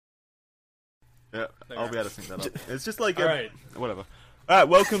Yeah, I'll be able to sync that up. It's just like Alright. Whatever. Alright,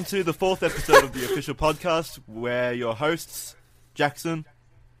 welcome to the 4th episode of the official podcast. We're your hosts, Jackson.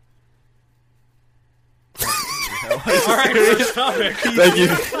 Alright, first topic.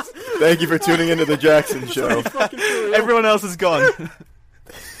 Thank you for tuning into the Jackson Show. Everyone else is gone.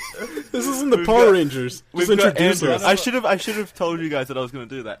 This isn't the Power Rangers. We've Just got introduce Andrew. us. I should have told you guys that I was going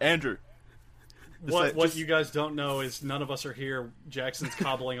to do that. Andrew. What you guys don't know is none of us are here. Jackson's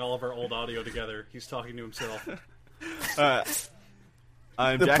cobbling all of our old audio together. He's talking to himself. Alright.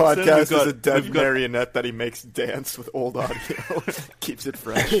 I'm The Jackson. podcast is a dead marionette that he makes dance with old audio. Keeps it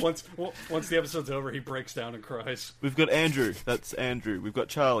fresh. Once the episode's over, he breaks down and cries. We've got Andrew. That's Andrew. We've got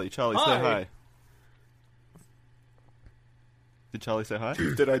Charlie. Charlie, say hi. Did Charlie say hi?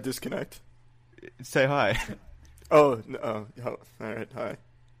 Did I disconnect? Say hi. Oh, no. Oh, alright, hi.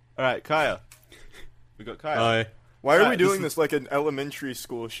 Alright, Kaya. We got Kaya. Hi. Why are we doing this like an elementary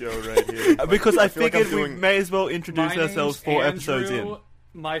school show right here? Because I feel like I'm figured we may as well introduce ourselves 4 episodes in.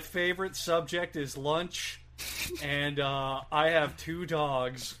 My favorite subject is lunch, and I have 2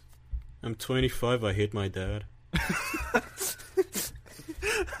 dogs. I'm 25. I hate my dad.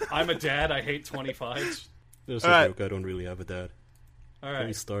 I'm a dad. I hate 25s. There's All a right. joke. I don't really have a dad. All Let me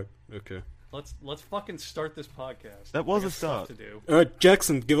right, start. Okay. let's fucking start this podcast. That was I a got stuff start. to do. All right,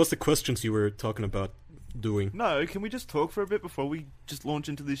 Jackson, give us the questions you were talking about doing. No, can we just talk for a bit before we just launch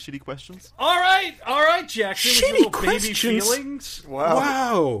into these shitty questions? All right, Jackson. With your Shitty little baby questions. feelings. Wow.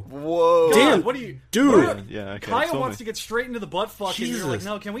 Wow. Whoa. God, Damn, what do you, dude. Yeah, okay. Kaya tell wants me. to get straight into the butt fucking. You're like, Jesus.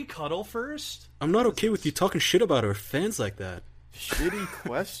 no, can we cuddle first? I'm not okay with you talking shit about our fans like that. Shitty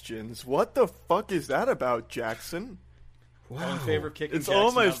questions. What the fuck is that about, Jackson? I'm in Wow. favor of kicking It's Jackson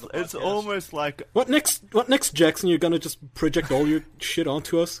almost, out of the it's podcast. almost like What next, Jackson? You're gonna just project all your shit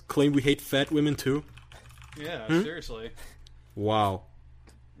onto us? Claim we hate fat women too? Yeah, seriously. Wow.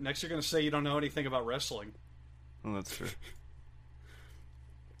 Next, you're gonna say you don't know anything about wrestling. Oh, that's true.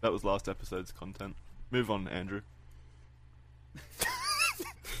 That was last episode's content. Move on, Andrew.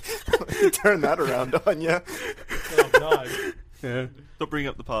 Turn that around on ya. Oh God. Yeah. Stop bringing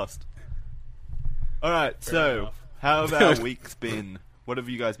up the past. Alright, so, enough. how have our weeks been? What have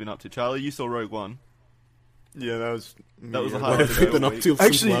you guys been up to? Charlie, you saw Rogue One. Yeah, that was me. That was a What highlight have of you our been up week. to since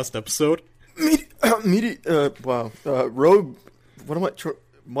Actually- last episode? Rogue. What am I?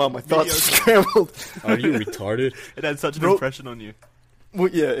 Wow, my thoughts scrambled. Are you retarded? It had such an Rogue- impression on you. Well,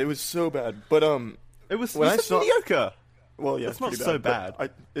 yeah, it was so bad. But It was, When I was it saw- mediocre. well, yeah, That's it's not pretty so but bad.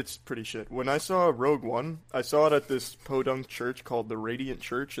 It's pretty shit. When I saw Rogue One, I saw it at this podunk church called the Radiant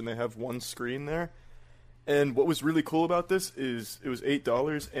Church, and they have one screen there. And what was really cool about this is it was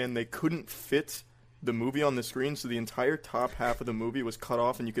 $8, and they couldn't fit the movie on the screen, so the entire top half of the movie was cut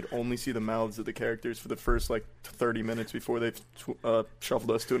off, and you could only see the mouths of the characters for the first, 30 minutes before they shuffled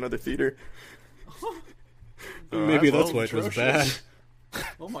us to another theater. Maybe well, that's why it was bad.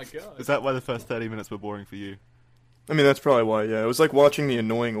 Oh my God. Is that why the first 30 minutes were boring for you? I mean, that's probably why, yeah. It was like watching the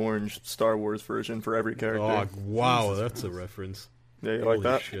annoying orange Star Wars version for every character. Oh, wow, that's a reference. Yeah, you Holy like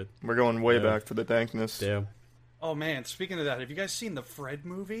that? shit. We're going way Yeah. back for the dankness. Damn. Oh man, speaking of that, have you guys seen the Fred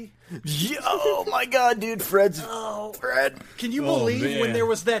movie? Yeah, oh my god, dude, Fred. Can you Oh, believe when man. there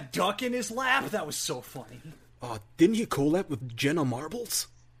was that duck in his lap? That was so funny. Oh, didn't he collab with Jenna Marbles?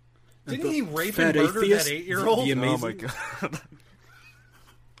 Didn't The he rape fat and murder atheist? that 8-year-old? The Oh amazing. my god.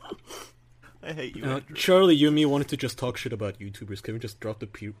 I hate you, Andrew. Charlie, you and me wanted to just talk shit about YouTubers. Can we just drop the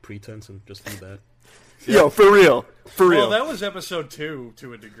pretense and just do that? Yo, for real. For real. Well, that was episode 2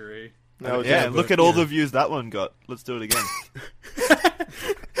 to a degree. That was Yeah, it. look at all the views that one got. Let's do it again.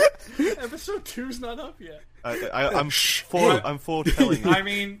 Episode 2's not up yet. I'm foretelling you.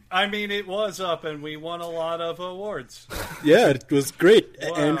 I mean, it was up, and we won a lot of awards. Yeah, it was great.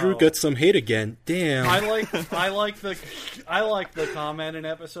 Wow. Andrew got some hate again. Damn. I like the comment in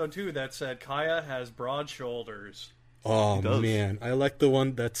episode 2 that said Kaya has broad shoulders. Oh does. man, I like the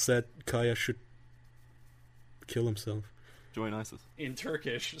one that said Kaya should kill himself. Join ISIS. In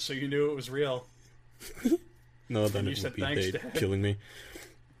Turkish, so you knew it was real. No, then you it said would be thanks, they Dad. killing me.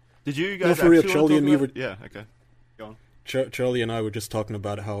 Did you guys for real, actually Charlie want and to me talk about... Yeah, okay. Go on. Charlie and I were just talking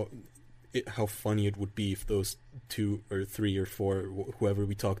about how funny it would be if those 2 or 3 or 4, whoever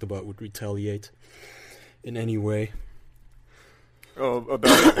we talked about, would retaliate in any way.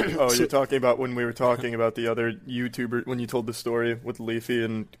 You're talking about when we were talking about the other YouTuber, when you told the story with Leafy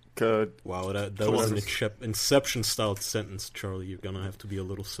and... Wow, that was an Inception-style sentence, Charlie. You're gonna have to be a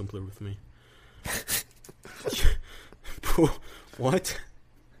little simpler with me. What?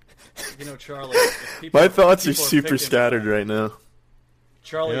 You know, Charlie. if people- My thoughts are people super picking- scattered right now.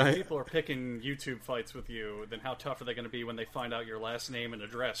 Charlie, Yeah, if people are picking YouTube fights with you, then how tough are they going to be when they find out your last name and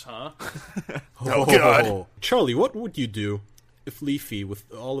address, huh? Oh, God. Charlie, what would you do if Leafy,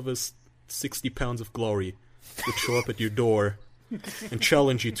 with all of his 60 pounds of glory, would show up at your door and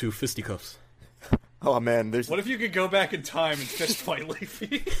challenge you to fisticuffs? Oh, man, there's... What if you could go back in time and fist fight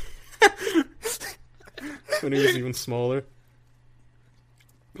Leafy? When he was even smaller.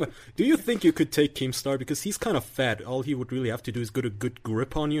 Do you think you could take Keemstar? Because he's kind of fat. All he would really have to do is get a good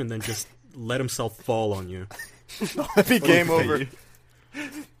grip on you and then just let himself fall on you. That'd be game over.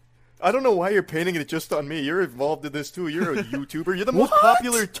 I don't know why you're painting it just on me. You're involved in this too. You're a YouTuber. You're the most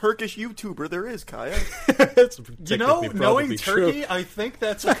popular Turkish YouTuber there is, Kaya. You know, knowing Turkey, I think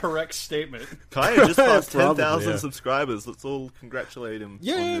that's a correct statement. Kaya just passed Probably, 10,000 yeah. subscribers. Let's all congratulate him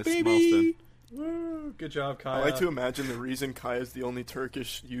Yeah, on this baby! milestone. Woo, good job, Kaya. I like to imagine the reason Kaya's the only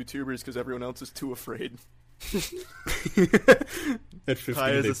Turkish YouTuber is because everyone else is too afraid. At 15, Kaya's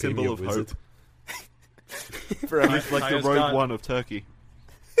they a pay me symbol of wizard. hope. For every... He's like Kaya's the Rogue got- One of Turkey.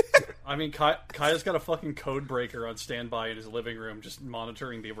 I mean, Kaya's got a fucking code breaker on standby in his living room, just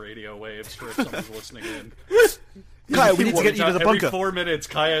monitoring the radio waves for if someone's listening in. Kaya, we need to get you to the bunker. Every 4 minutes,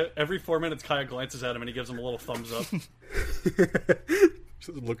 Kaya glances at him and he gives him a little thumbs up. Just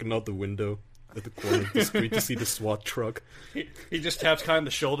looking out the window at the corner of the street to see the SWAT truck. He just taps Kaya on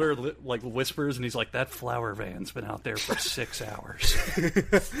the shoulder, like whispers, and he's like, "That flower van's been out there for 6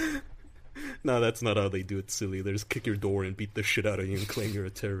 hours." No, that's not how they do it, silly. They just kick your door and beat the shit out of you and claim you're a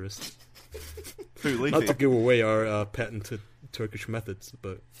terrorist. Who, Not to Leafy? give away our patented Turkish methods,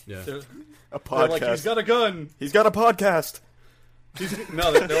 but yeah. They're, A they're podcast. like, "He's got a gun." He's got a podcast.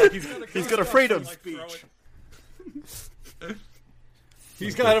 No, they're like, "He's got a gun." He's got a freedom Like, speech. throw it.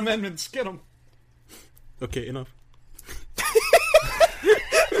 He's got amendments. Get him. Okay, enough.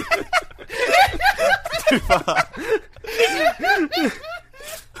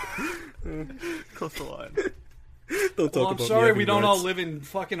 Cross the line. Don't talk Well, I'm about me sorry having we don't all rights. live in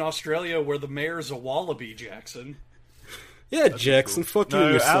fucking Australia where the mayor's a wallaby, Jackson. Yeah, Jackson, fuck you No,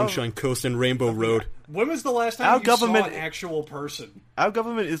 and your our- Sunshine Coast and Rainbow Road. When was the last time Our you government- saw an actual person? Our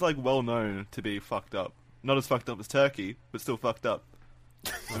government is like well known to be fucked up. Not as fucked up as Turkey, but still fucked up.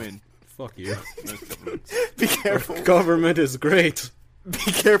 I mean, Fuck you. most governments. Be careful. Government is great. Be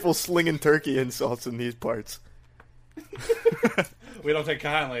careful slinging turkey insults in these parts. We don't take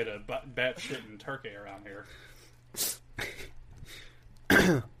kindly to bat shit in Turkey around here.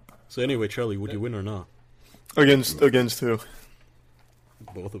 So anyway, Charlie, would you win or not? Against who?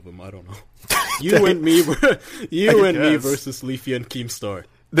 Both of them, I don't know. You and me, you and me guess. versus Leafy and Keemstar.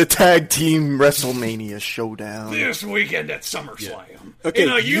 The tag team WrestleMania showdown. This weekend at SummerSlam. Okay, in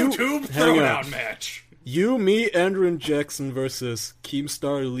a you- YouTube hang throwdown on. match. You, me, Andrew, and Jackson versus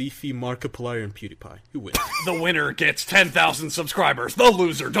Keemstar, Leafy, Markiplier, and PewDiePie. Who wins? The winner gets 10,000 subscribers. The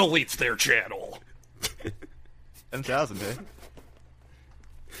loser deletes their channel. 10,000, eh?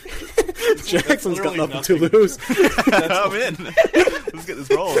 Jackson's got literally nothing to nothing. lose. I'm in. Let's get this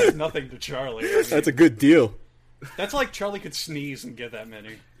rolling. Nothing to Charlie. I mean, That's a good deal. that's like Charlie could sneeze and get that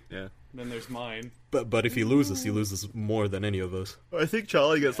many. Yeah. Then there's mine. But if he loses more than any of us. I think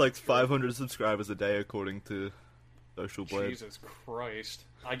Charlie gets like 500 subscribers a day according to Social Blade. Jesus Christ.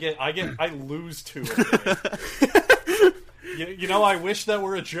 I lose 2 a day. You know, I wish that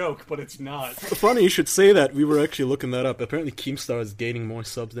were a joke, but it's not. Funny you should say that. We were actually looking that up. Apparently Keemstar is gaining more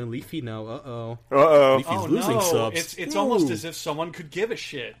subs than Leafy now. Uh-oh. Uh-oh. Leafy's losing no, subs. it's almost Ooh. as if someone could give a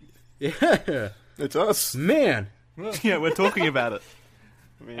shit. Yeah. It's us. Man. Yeah, we're talking about it.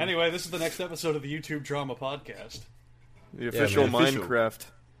 I mean, Anyway, this is the next episode of the YouTube Drama Podcast. The official man. Official. Minecraft.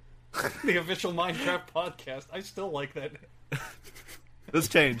 The official Minecraft podcast. I still like that. let's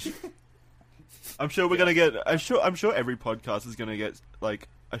change. I'm sure we're gonna get. I'm sure every podcast is gonna get like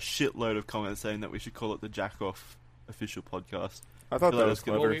a shitload of comments saying that we should call it the Jack Off Official Podcast. I thought Yeah, that that was was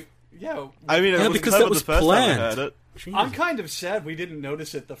good. clever. I mean, Yeah, it was because clever that was the first planned. time I heard it. I'm kind of sad we didn't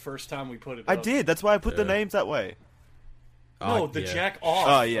notice it the first time we put it I up. did. That's why I put the Yeah. names that way. No, the yeah. Jack Off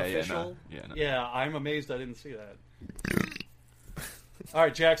Oh, yeah, official. no. Yeah, I'm amazed I didn't see that. All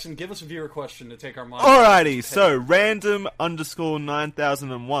right, Jackson, give us a viewer question to take our mind. Alrighty, so random underscore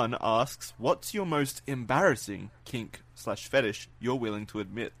 9001 asks, "What's your most embarrassing kink/fetish you're willing to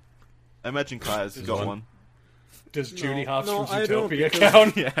admit?" I imagine Kaya's got one. one. Does Judy Hopps no, from I don't, Zootopia because-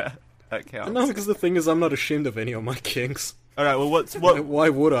 count? Yeah, that counts. No, because the thing is, I'm not ashamed of any of my kinks. All right, well, what Why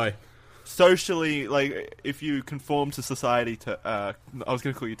would I? socially, like, if you conform to society, I was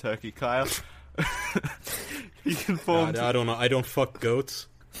going to call you Turkey, Kyle. You conform to... I don't know. I don't fuck goats.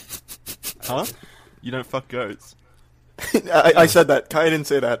 Huh? You don't fuck goats. I said that. Kaya didn't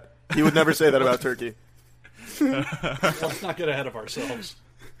say that. He would never say that about turkey. Let's not get ahead of ourselves.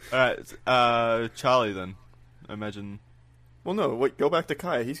 Alright, Charlie then. I imagine. Well, no, wait, go back to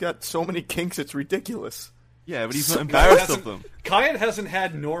Kai. He's got so many kinks, it's ridiculous. Yeah, but he's not embarrassed of them. Kyan hasn't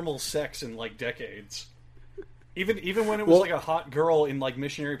had normal sex in like decades. Even when it was like a hot girl in like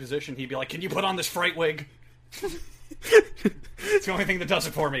missionary position, he'd be like, "Can you put on this fright wig?" It's the only thing that does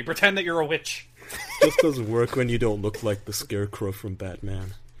it for me. Pretend that you're a witch. Just doesn't work when you don't look like the Scarecrow from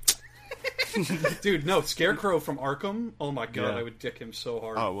Batman. Dude, no, Scarecrow from Arkham. Oh my god, Yeah. I would dick him so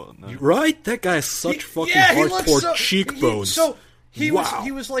hard. Oh, well, no. Right? That guy has such fucking he looks hardcore cheekbones. He Wow.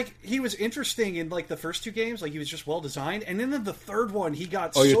 was interesting in like the first two games, like he was just well designed, and then in the third one he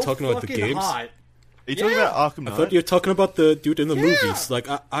got Oh, so you're talking about the fucking games? hot. Are you talking about Arkham Knight? I thought you were talking about the dude in the Yeah. movies. Like,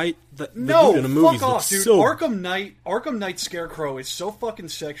 the No, dude in the movies fuck off, looks dude. so... Arkham Knight Scarecrow is so fucking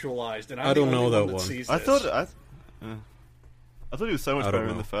sexualized, and I'm I don't the only know that one that one. sees I this. thought he was so much I don't better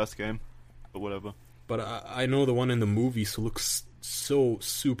in know. the first game, but whatever. But I know the one in the movies who looks so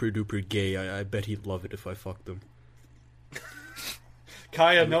super duper gay. I bet he'd love it if I fucked him.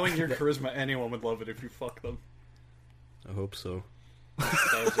 Kaya, knowing your charisma, anyone would love it if you fuck them. I hope so.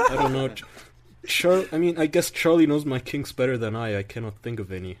 That was I don't know. I guess Charlie knows my kinks better than I. I cannot think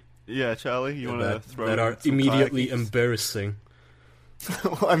of any Yeah, Charlie, you want to throw that in are some immediately kayaks? embarrassing.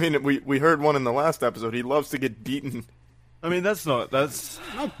 Well, I mean, we heard one in the last episode. He loves to get beaten. I mean, that's Not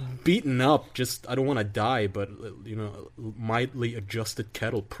beaten up. Just I don't want to die, but mildly adjusted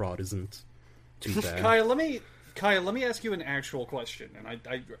kettle prod isn't too bad. Kaya, let me ask you an actual question, and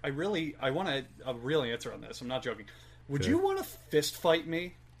I want a real answer on this. I'm not joking. Would Okay. you want to fist fight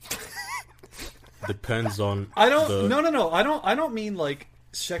me? Depends on. I don't. No. I don't mean like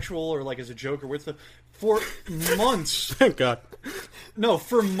sexual or like as a joke or with the. For months, Thank God. no,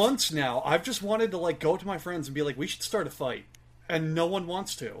 for months now, I've just wanted to like go up to my friends and be like, "We should start a fight," and no one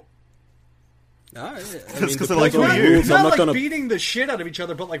wants to. I mean, 'cause they're depends like, on "Who the are you?" rules. Not I'm not like gonna. beating the shit out of each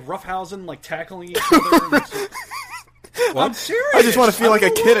other, but like roughhousing, like tackling each other. I'm serious. I just want to feel like a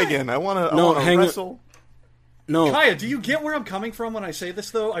don't know kid why. again. I want No, to hang on. wrestle. No. Kaya, do you get where I'm coming from when I say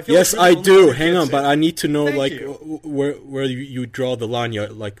this, though? I feel Yes, like I you're the do. only one who Hang on, gets but it. I need to know, Thank like, you. where you draw the line. Yeah,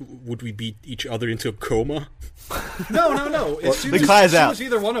 like, would we beat each other into a coma? No. As soon the as, Kaya's as soon out. as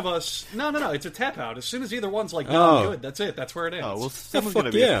either one of us, no, it's a tap out. As soon as either one's like, no, Oh. I'm good. That's it. That's where it ends. Oh, well, someone's fuck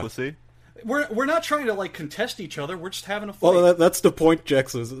gonna be yeah. a pussy. We're not trying to like contest each other. We're just having a fight. Well, that's the point,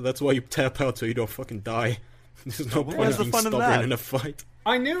 Jackson. That's why you tap out so you don't fucking die. There's no point where's of the being fun in stubborn that? in a fight.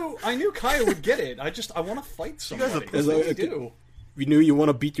 I knew Kaya would get it. I want to fight guys somebody. are That's what we pussies. do. We knew you want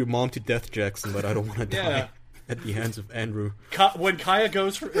to beat your mom to death, Jackson, but I don't want to die Yeah. at the hands of Andrew. When Kaya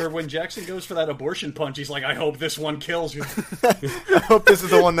goes for, or when Jackson goes for that abortion punch, he's like, I hope this one kills you. I hope this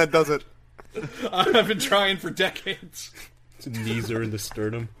is the one that does it. I've been trying for decades. His knees are in the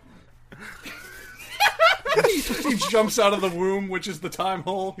sternum. He jumps out of the womb, which is the time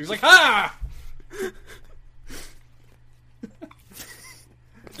hole. He's like, ha!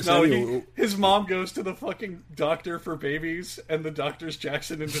 No, anyway, his mom goes to the fucking doctor for babies, and the doctor's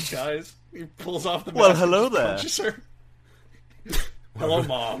Jackson in disguise. He pulls off the mask. Well, and hello just there. punches her. Hello,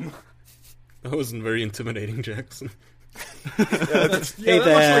 mom. That wasn't very intimidating, Jackson. Yeah, Hey that looks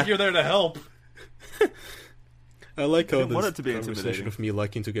there. like you're there to help. I like how didn't want this it to be conversation intimidating. of me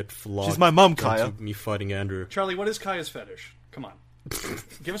liking to get flogged. She's my mum, down Kaya. to me fighting Andrew. Charlie, what is Kaya's fetish? Come on.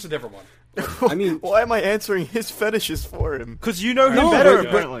 Give us a different one. I mean, Why am I answering his fetishes for him? Because you know him No, better, but-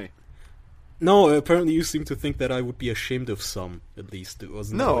 apparently. no. Apparently, you seem to think that I would be ashamed of some. At least it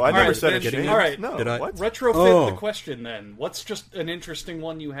wasn't. No, that I like- never right, said then- ashamed. all right. No, Did I- what? Retrofit Oh. the question, then. What's just an interesting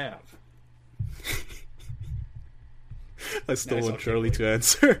one you have? I still Nice, want okay, Charlie wait. to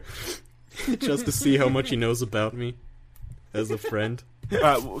answer, just to see how much he knows about me as a friend.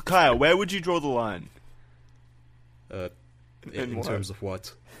 Alright, well, Kaya, where would you draw the line? In what? terms of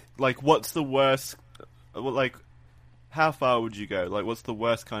what? Like, what's the worst... Like, how far would you go? Like, what's the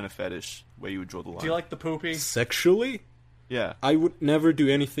worst kind of fetish where you would draw the line? Do you like the poopy? Sexually, Yeah, I would never do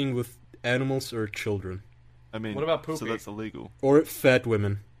anything with animals or children I mean... What about So poopy? that's illegal. or fat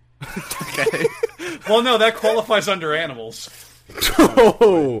women. Okay. Well, no, that qualifies under animals.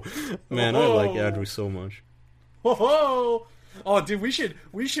 Oh man, I like Oh. Andrew so much. Whoa! Oh, dude, we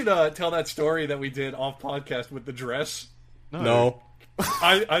should tell that story that we did off podcast with the dress. No,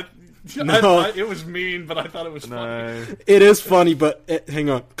 I it was mean, but I thought it was funny. No. it is funny, but hang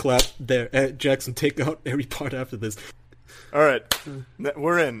on, clap there, Jackson. Take out every part after this. All right,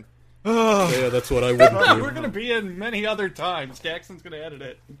 we're in. Yeah, that's what I wouldn't do. We're gonna be in many other times. Jackson's gonna edit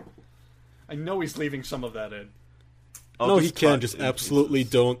it. I know he's leaving some of that in. I'll No, he just can. cut Just in absolutely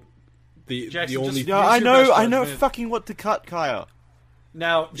pieces. don't. The Jackson, only just- Yeah, Use I your know, best I know judgment. fucking what to cut, Kaya.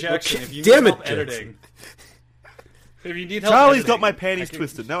 Now, Jackson, if you Damn need it, help editing, If you need help Charlie's editing, got my panties I can-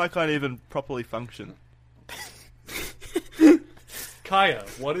 twisted. Now I can't even properly function. Kaya,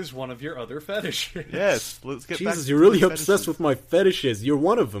 what is one of your other fetishes? Yes, let's get back Jesus, to you're really the obsessed fetishes. with my fetishes. You're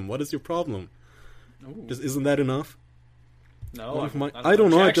one of them. What is your problem? Ooh. Isn't that enough? No, What if my- I don't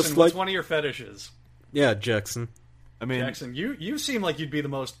know, I Jackson, just what's like- one of your fetishes? Yeah, Jackson. I mean, Jackson, you seem like you'd be the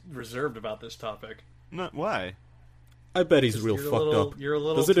most reserved about this topic. no, why? I bet he's real You're a fucked little- up. you're a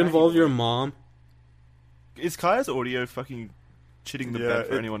little Does it tiny involve boy. your mom? Is Kaya's audio fucking shitting the Yeah, bed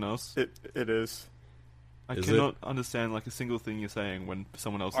for it- anyone else? It is. I Is cannot understand like a single thing you're saying when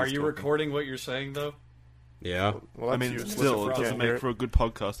someone else Are is you talking. recording what you're saying though? Yeah. Well, I that's mean, useless still, if it we doesn't can't hear make for a good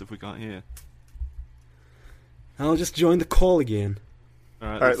podcast if we can't hear. I'll just join the call again. All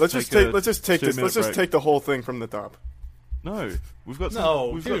right, All right, let's just take let's break. take the whole thing from the top. No, we've got some. No,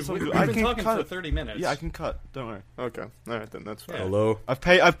 we've dude, got some. we've I been can talking cut. for 30 minutes. Yeah, I can cut. Don't worry. Okay, all right then, that's fine. Yeah. Hello. I've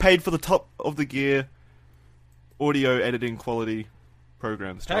paid for the top of the gear audio editing quality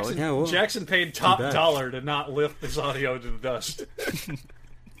programs, Charlie. Jackson, Yeah, well, Jackson paid top bad. dollar to not lift this audio to the dust.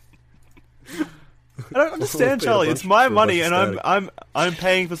 I don't understand, paid a Charlie. bunch It's my for a money, bunch and of I'm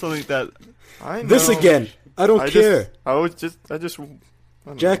paying for something that. I know. This again. I don't care. I don't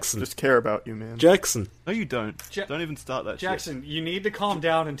know, Jackson. just care about you, man. Jackson. No, you don't. Ja- Don't even start that shit. Jackson, you need to calm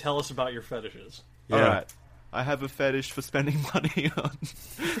down and tell us about your fetishes. Yeah. All right. I have a fetish for spending money on.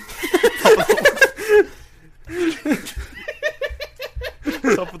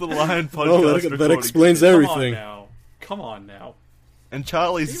 Top of the line podcast. No, that recording. explains Come everything. on now. Come on now. And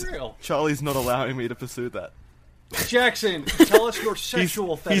Charlie's Be real. not allowing me to pursue that. Jackson, tell us your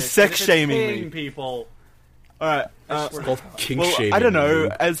sexual fetish. he's sex and if it's shaming me. paying people. All right. swear It's called kink Well, shaming. I don't know.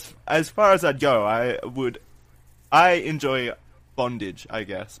 dude. As far as I'd go, I enjoy bondage. I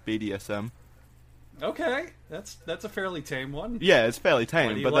guess BDSM. Okay, that's a fairly tame one. Yeah, it's fairly Why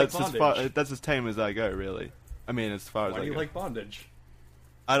tame, do you but like that's as tame as I go. Really. I mean, as far as Why I do you go. like bondage?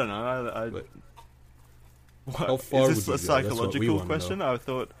 I don't know. But What, how far is this would a you go? That's what we psychological wanna question? know. I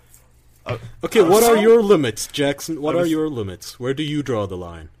thought. Okay, what So- are your limits, Jackson? What I are was- your limits? Where do you draw the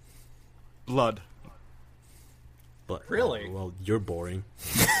line? Blood. But, Really? Well, you're boring.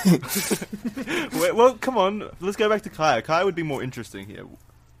 Wait, well, come on. Let's go back to Kaya. Kaya would be more interesting here.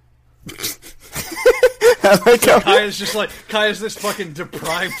 I like how, Kaya's this fucking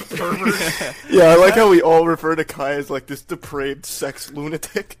deprived pervert. yeah, I like how we all refer to Kai as like this depraved sex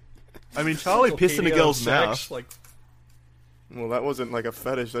lunatic. I mean, Charlie pissed in a Encyclopedia girl's of sex, mouth. Like, Well, that wasn't like a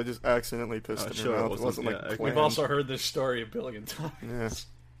fetish. I just accidentally pissed in sure her it mouth. It wasn't, wasn't yeah, like okay. planned. we've also heard this story a billion times. Yeah,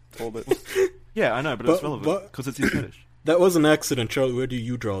 told it. Yeah, I know, but it's But- relevant but- because it's his fetish. That was an accident, Charlie. Where do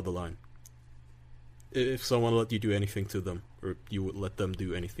you draw the line? If someone let you do anything to them, or you would let them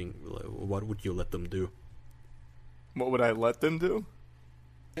do anything, what would you let them do? What would I let them do?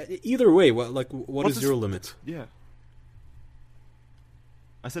 Either way, what What's is this- your limit? Yeah.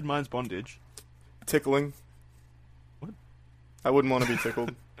 I said mine's bondage. Tickling. What? I wouldn't want to be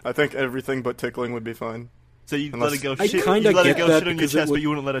tickled. I think everything but tickling would be fine. So you Unless- let a girl I shit. kinda You let a get girl that shit on your because it chest, but would- you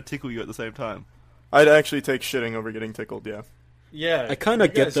wouldn't let her tickle you at the same time. I'd actually take shitting over getting tickled. Yeah. Yeah, I kind of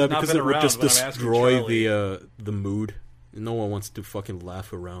you get guys that have not because been it would around just when I'm asking destroy Charlie. the mood. No one wants to fucking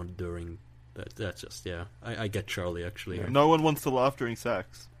laugh around during that. That's just I get Charlie actually. Yeah. No one wants to laugh during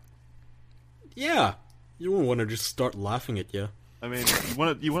sex. Yeah, you won't want to just start laughing at you. I mean, you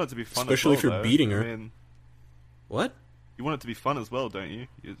want it to be fun, Especially as if well, you're though. beating her. I mean, What? you want it to be fun as well, don't you?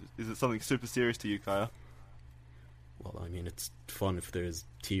 Is it something super serious to you, Kaya? Well, I mean, it's fun if there's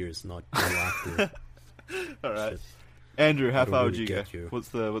tears, not laughter. All right, Shit. Andrew, how I don't far would really you go? get you. What's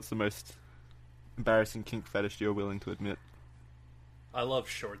the most embarrassing kink fetish you're willing to admit? I love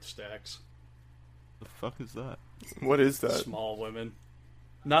short stacks. The fuck is that? What is that? Small women,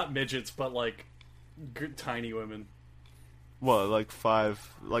 not midgets, but like tiny women. What, like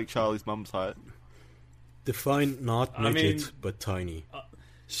 5, like Charlie's mum's height? Define not I midget, mean- but tiny.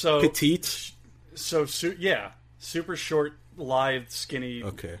 So Petite. yeah, super short, lithe, skinny,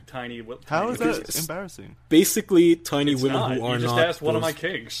 Okay. tiny. How is tiny that women. embarrassing? Basically, tiny It's women not. who are you just not asked one of those my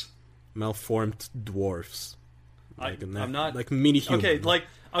kinks. malformed dwarfs. I'm not like mini human.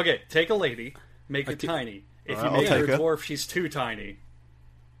 Okay, take a lady, make her Okay. tiny. If Alright, you I'll make her take a her. dwarf, she's too tiny.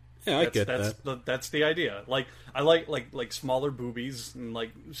 Yeah, I get that's that. that's the idea. Like I like smaller boobies and like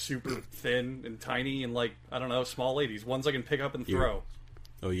super thin and tiny and like I don't know, small ladies, ones I can pick up and You're- throw.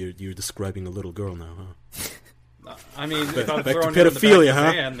 Oh, you're describing a little girl now, huh? I mean, if I'm back to throwing her in the back of pedophilia, the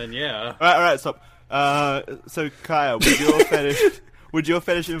huh? van, then yeah. All right, stop. So Kaya, would your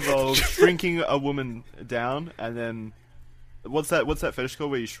fetish involve shrinking a woman down and then what's that fetish called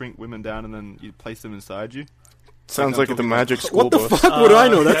where you shrink women down and then you place them inside you? Sounds I'm like the talking magic about- school What the bus. fuck would I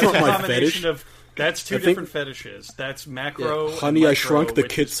know? That's not a my combination fetish. That's two I think- different fetishes. That's macro. Yeah, and Honey, I micro, Shrunk the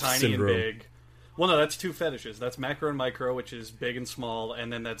which Kids is tiny syndrome. and big. Well, no, that's two fetishes. That's macro and micro, which is big and small,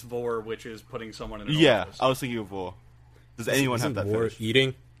 and then that's vor, which is putting someone in an Yeah, orifice. I was thinking of war. Does anyone have Isn't that war fetish?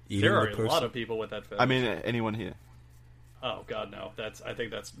 eating There are the a person? lot of people with that fetish. I mean, anyone here? oh god, no. I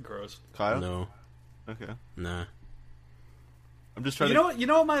think that's gross. Kyle? No, Okay. nah. I'm just trying You to... know what? You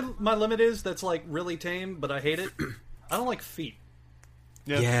know what my limit is? That's like really tame, but I hate it. I don't like feet.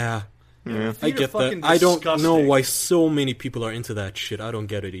 Yeah, Yeah. Feet I are get that. fucking I don't know disgusting. why so many people are into that shit. I don't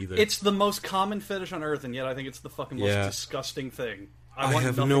get it either. It's the most common fetish on earth, and yet I think it's the fucking most Yeah. disgusting thing. I want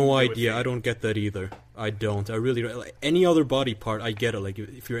have nothing no to do with idea. feet. I don't get that either. I don't. I really don't. Like, any other body part, I get it. Like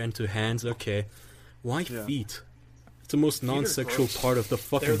if you're into hands, okay. Why Yeah. feet? It's the most are non-sexual gross. part of the They're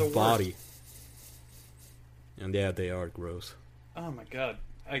fucking the worst. body. And yeah, they are gross. Oh my god.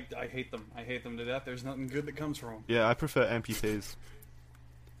 I hate them. I hate them to death. There's nothing good that comes from them. Yeah, I prefer amputees.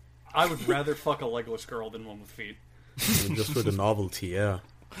 I would rather fuck a legless girl than one with feet. I mean, just for the novelty, yeah.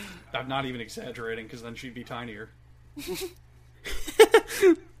 I'm not even exaggerating, because then she'd be tinier.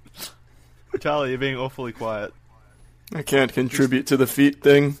 Charlie, you're being awfully quiet. I can't contribute to the feet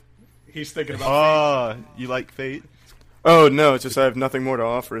thing. He's thinking about Oh, you like feet? Oh no, it's just I have nothing more to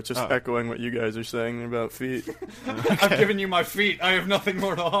offer. It's just Oh. echoing what you guys are saying about feet. feet. I've given you my feet. I have nothing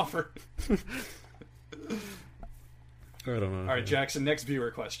more to offer. I don't know. All right, Jackson, next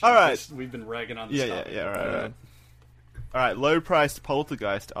viewer question. All right. We've been ragging on this Yeah, topic. alright. Alright, low-priced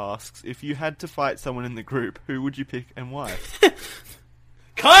poltergeist asks, if you had to fight someone in the group, who would you pick and why?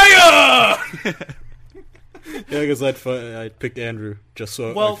 Kaya! Yeah, because I'd pick Andrew just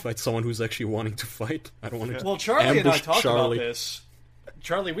so Well- I'd fight someone who's actually wanting to fight. I don't want to. Well, Charlie and I ambush talked Charlie. about this.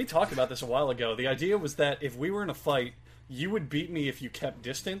 Charlie, we talked about this a while ago. The idea was that if we were in a fight, you would beat me if you kept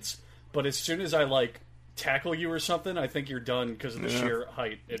distance, but as soon as I, like, tackle you or something, I think you're done because of the Yeah. sheer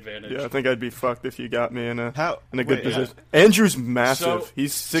height advantage. Yeah, I think I'd be fucked if you got me in a How- good wait, position. Andrew's massive. So-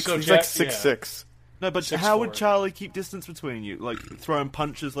 he's six. so he's Jack- like 6'6". No, but 6'4". how would Charlie keep distance between you? Like, throwing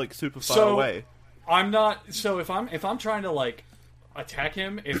punches, like, super far So- away? I'm not. So if I'm trying to like attack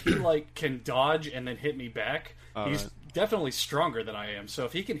him, if he like can dodge and then hit me back, he's right. definitely stronger than I am. So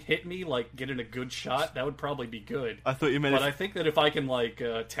if he can hit me, like get in a good shot, that would probably be good. I thought you meant But if, I think that if I can like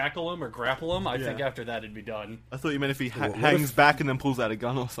tackle him or grapple him, I think Yeah. after that it'd be done. I thought you meant if he What hangs if- back and then pulls out a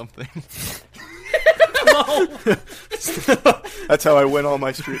gun or something. That's how I win all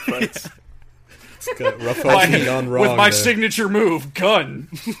my street fights. It's got rough fighting gone wrong. With my there. signature move, gun.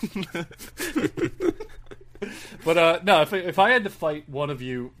 But no, if I had to fight one of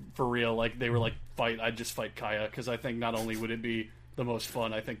you for real, like they were like fight, I'd just fight Kaya because I think not only would it be the most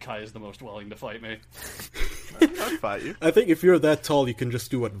fun, I think Kaya's the most willing to fight me. I'd fight you. I think if you're that tall, you can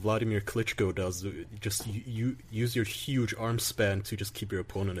just do what Vladimir Klitschko does. Just you use your huge arm span to just keep your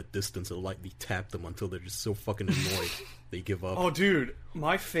opponent at distance and lightly tap them until they're just so fucking annoyed they give up. Oh, dude,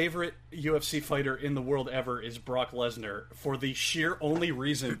 my favorite UFC fighter in the world ever is Brock Lesnar for the sheer only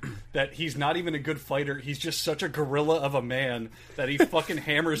reason that he's not even a good fighter. He's just such a gorilla of a man that he fucking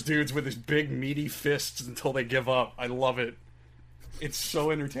hammers dudes with his big meaty fists until they give up. I love it. It's so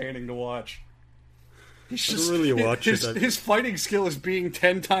entertaining to watch. He's I don't just really watch his, it. his fighting skill is being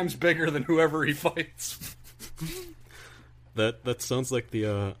 10 times bigger than whoever he fights. That sounds like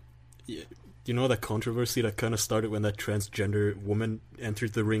the you know that controversy that kind of started when that transgender woman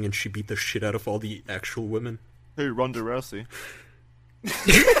entered the ring and she beat the shit out of all the actual women. Who, Ronda Rousey?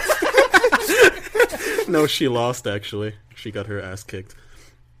 No, she lost actually. She got her ass kicked.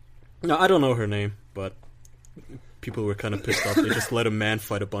 No, I don't know her name, but people were kind of pissed off. They just let a man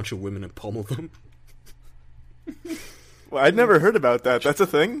fight a bunch of women and pummel them. Well, I'd never heard about that. That's a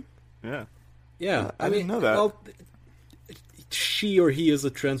thing? Yeah. Yeah, I didn't know that. Well, she or he is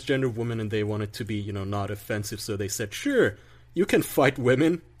a transgender woman, and they wanted to be, not offensive, so they said, "Sure, you can fight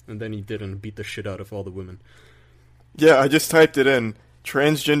women," and then he did and beat the shit out of all the women. Yeah, I just typed it in.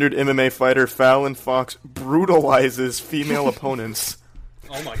 Transgendered MMA fighter Fallon Fox brutalizes female opponents.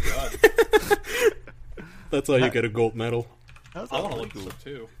 Oh my god. That's how you get a gold medal. How's I that want to really look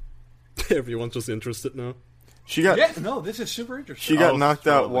this cool? up too. Everyone's just interested now. She got Yeah, no, this is super interesting. she got Oh, knocked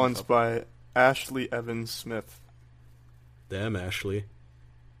scroll out up once and by Ashley Evans Smith. Damn, Ashley.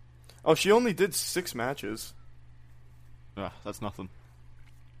 Oh, she only did 6 matches. Ah, that's nothing.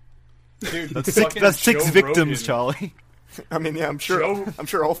 Dude, That's fucking six Joe victims, Rogan. Charlie. I mean, yeah, I'm sure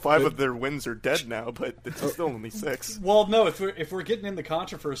Joe- all 5 of their wins are dead now, but it's still only 6. Well, no, if we're getting in the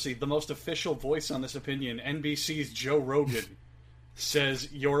controversy, the most official voice on this opinion, NBC's Joe Rogan, says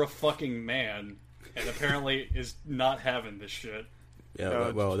you're a fucking man, and apparently is not having this shit. Yeah,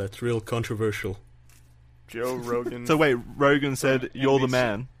 well, that's real controversial. Joe Rogan. So wait, Rogan said, "You're the NBC.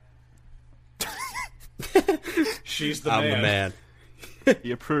 man." She's the I'm man. the man.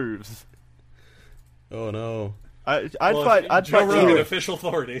 He approves. Oh no. I'd Well, fight. I'd Joe fight Rogan, Charlie. official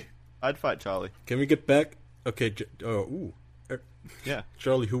authority. I'd fight Charlie. Can we get back? Okay. Yeah.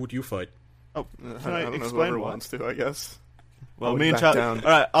 Charlie, who would you fight? Oh, I can I don't know, explain whoever why? wants to, I guess. Well, I me and would back Charlie. down.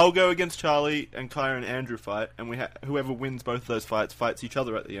 All right, I'll go against Charlie, and Kyra and Andrew fight, and whoever wins both those fights fights each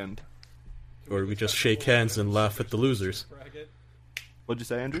other at the end. Or we just shake hands and laugh at the losers. What'd you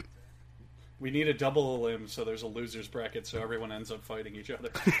say, Andrew? We need a double limb, so there's a losers bracket, so everyone ends up fighting each other.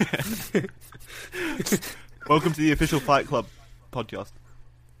 Welcome to the official Fight Club podcast.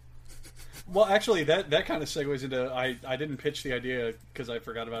 Well, actually, that kind of segues into I didn't pitch the idea because I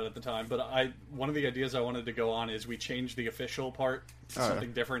forgot about it at the time. But one of the ideas I wanted to go on is we change the official part to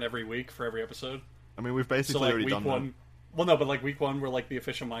something different every week for every episode. I mean, we've basically So like already week done one, well, no, but like week one we're like the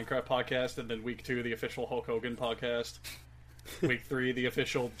official Minecraft podcast, and then week two the official Hulk Hogan podcast. Week three the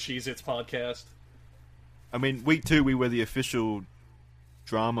official Cheez-Its podcast. that. I mean, week 2 we were the official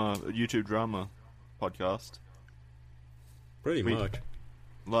YouTube drama podcast. Pretty We- much.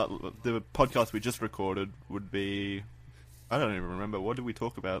 The podcast we just recorded would be... I don't even remember. What did we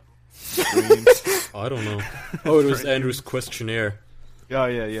talk about? I don't know. Oh, it was Andrew's questionnaire Oh,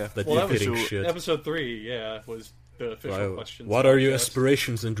 yeah. that Well, you're that was hitting shit. Episode 3, yeah, was the official Why- questions. What are your podcast.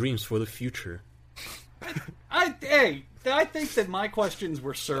 aspirations and dreams for the future? I think that my questions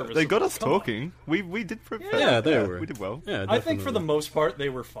were serviceable. They got us Come on. talking. We did pretty Yeah, they were. We did well. Yeah, I think for the definitely. most part they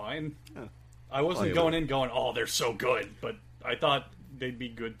were fine. Yeah. I wasn't yeah, going in going, oh, they're so good, but I thought they'd be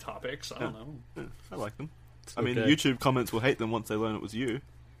good topics. I don't know. Yeah, I like them. I mean, okay. YouTube comments will hate them once they learn it was you.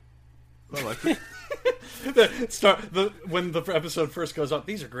 I like it. When the episode first goes up,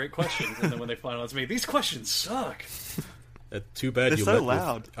 these are great questions, and then when they find out it's me, these questions suck. Too bad They're you so led with,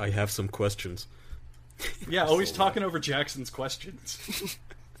 loud. I have some questions. Yeah, always talking over Jackson's questions.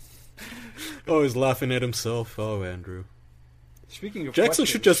 Always laughing at himself. Oh, Andrew. Speaking of Jackson questions,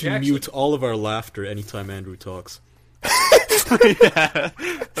 should just Jackson- mute all of our laughter anytime Andrew talks. Yeah,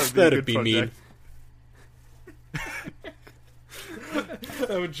 That'd be mean.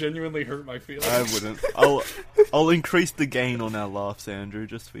 That would genuinely hurt my feelings. I wouldn't. I'll increase the gain on our laughs, Andrew,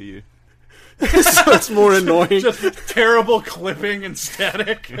 just for you. So it's more annoying. Just terrible clipping and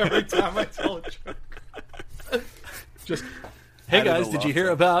static every time I tell a joke. Just, hey Added guys, a did you laugh hear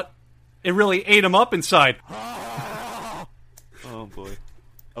there. about? It really ate him up inside. Oh boy,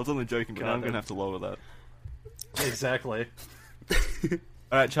 I was only joking, but now I'm gonna have to lower that. Exactly. All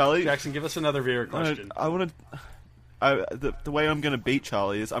right, Charlie. Jackson, give us another viewer question. I want to. The way I'm gonna beat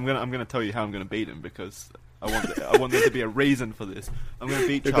Charlie is I'm gonna tell you how I'm gonna beat him because I want there to be a reason for this. I'm gonna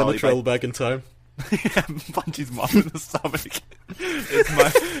beat You're Charlie. gonna travel back in time. Yeah, punch his mom in the stomach.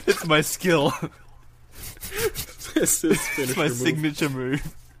 It's my skill. This is It's finisher my move. signature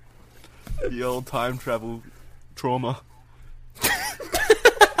move. The old time travel trauma.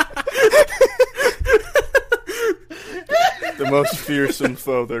 The most fearsome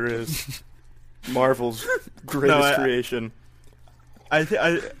foe there is. Marvel's greatest creation.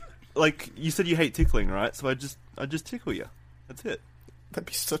 I like you said you hate tickling, right? So I just tickle you. That's it. That'd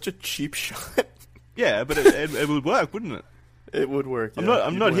be such a cheap shot. Yeah, but it would work, wouldn't it? It would work. I'm yeah.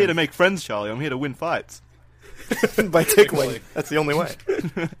 not here to make friends, Charlie. I'm here to win fights. By tickling. That's the only way.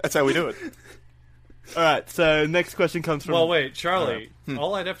 That's how we do it. All right. So next question comes from. Well, wait, Charlie.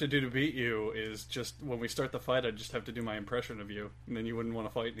 All I'd have to do to beat you is just when we start the fight, I'd just have to do my impression of you, and then you wouldn't want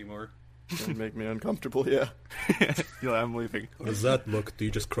to fight anymore. That'd make me uncomfortable, yeah. You're like, I'm leaving. How does that look? Do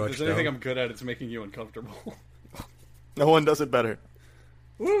you just If crouch there's anything down? I'm good at, it's making you uncomfortable. No one does it better.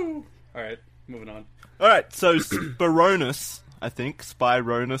 Woo! All right, moving on. All right. So Spironus, I think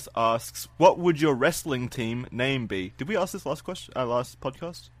Spironus asks, "What would your wrestling team name be?" Did we ask this last question? Last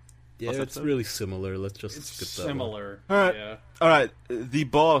podcast? Yeah, What's it's that? really similar. Let's just It's skip that one. similar. All right. Yeah. All right. The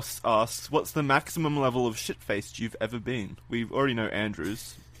boss asks, "What's the maximum level of shit-faced you've ever been?" We already know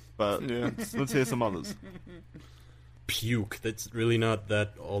Andrew's, but Yeah. let's hear some others. Puke. That's really not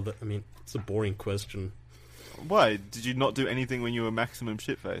that all that. I mean, it's a boring question. Why did you not do anything when you were maximum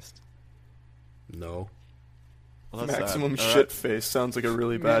shit-faced? No. Well, that's sad. Maximum All right. shit face sounds like a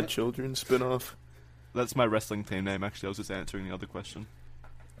really bad children's spin-off. That's my wrestling team name. Actually, I was just answering the other question.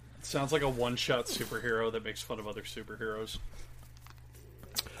 Sounds like a one-shot superhero that makes fun of other superheroes.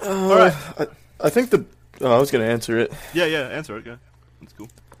 All right. I think the... Oh, I was going to answer it. Yeah. Answer it. Go. That's cool.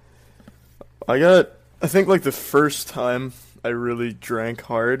 I think, like, the first time I really drank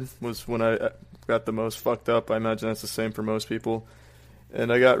hard was when I got the most fucked up. I imagine that's the same for most people.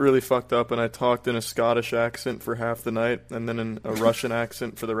 And I got really fucked up, and I talked in a Scottish accent for half the night, and then in a Russian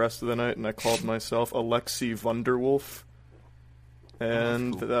accent for the rest of the night, and I called myself Alexei Wunderwolf.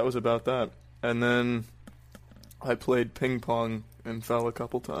 And cool. that was about that. And then I played ping pong and fell a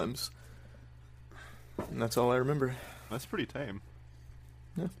couple times. And that's all I remember. That's pretty tame.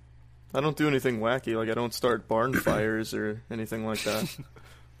 Yeah. I don't do anything wacky, like I don't start barn fires or anything like that.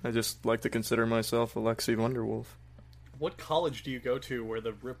 I just like to consider myself a Lexi Wonderwolf. What college do you go to where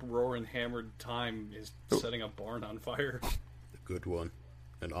the rip-roaring hammered time is setting a barn on fire? A good one.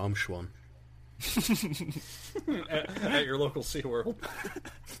 An Amish one. at your local SeaWorld.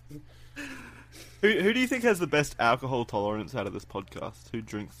 Who do you think has the best alcohol tolerance out of this podcast? Who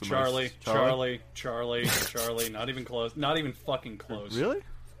drinks the most? Charlie. Not even close. Not even fucking close. Really?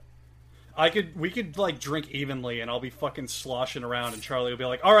 We could like drink evenly, and I'll be fucking sloshing around, and Charlie will be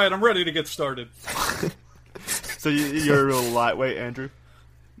like, "All right, I'm ready to get started." So you're a real lightweight, Andrew?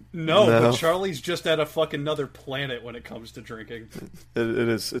 No, but Charlie's just at a fucking another planet when it comes to drinking. It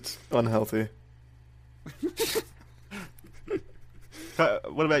is. It's unhealthy.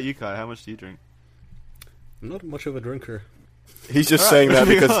 What about you, Kai? How much do you drink? I'm not much of a drinker. He's just saying that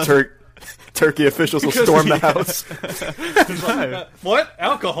because Turkey officials will storm the house. What?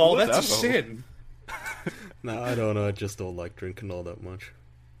 Alcohol? What's That's alcohol? a sin. No, I don't know. I just don't like drinking all that much.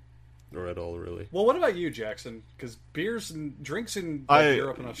 Or at all, really. Well, what about you, Jackson? Because beers and drinks in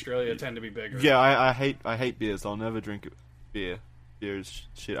Europe and Australia tend to be bigger. Yeah, I hate beers. I'll never drink beer. Beer is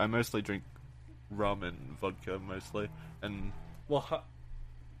shit. I mostly drink rum and vodka mostly. And well,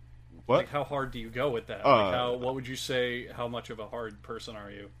 what? Like, how hard do you go with that? What would you say? How much of a hard person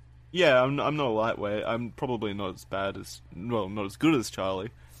are you? Yeah, I'm not a lightweight. I'm probably not as bad as not as good as Charlie,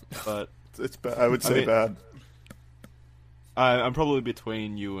 but It's bad. I would say bad. I'm probably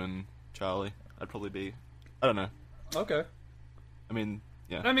between you and Charlie. I'd probably be. I don't know. Okay. I mean,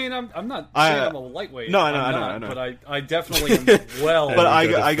 yeah. I mean, I'm not saying I'm a lightweight. No, I know. But I definitely am well. But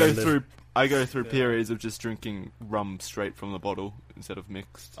I go through periods of just drinking rum straight from the bottle instead of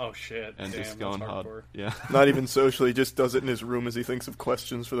mixed. Oh shit! And Damn, just going that's hard. hardcore. Yeah. Not even socially, just does it in his room as he thinks of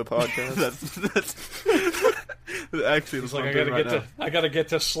questions for the podcast. that's actually He's the like, I gotta get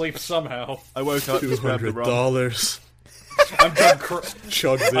to sleep somehow. I woke up, just grabbed the rum. $200. I'm done.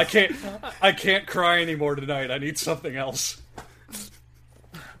 Chugs it. I can't cry anymore tonight. I need something else.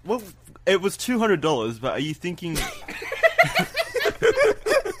 Well, it was $200, but are you thinking?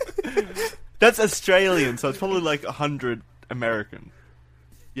 That's Australian, so it's probably like 100 American.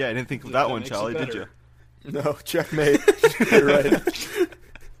 Yeah, I didn't think of that one, makes it Charlie, did better. you? No, checkmate. You're right.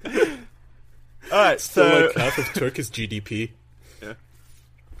 Alright, So so like half of Turkey's GDP. Yeah.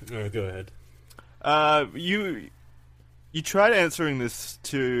 Alright, go ahead. You tried answering this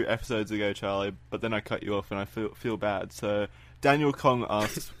 2 episodes ago, Charlie, but then I cut you off and I feel bad. So Daniel Kong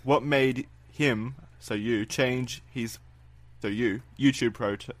asks, what made him, so you, change his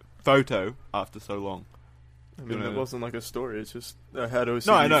YouTube photo after so long? I mean, it wasn't like a story. It's just I had OCD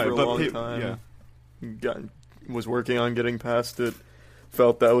No, I know, for a but long time. Yeah. Was working on getting past it.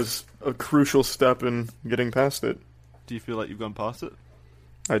 Felt that was a crucial step in getting past it. Do you feel like you've gone past it?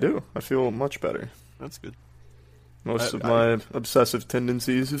 I do. I feel much better. That's good. Most of my obsessive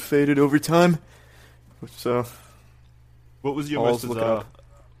tendencies have faded over time. So, What was your All's most looking bizarre? up.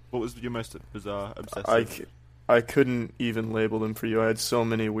 What was your most bizarre obsessive? I couldn't even label them for you. I had so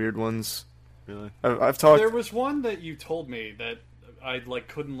many weird ones. Really? I've talked. There was one that you told me that I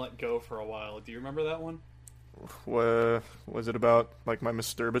couldn't let go for a while. Do you remember that one? Was it about like my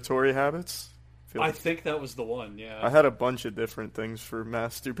masturbatory habits? I think that was the one. Yeah. I had a bunch of different things for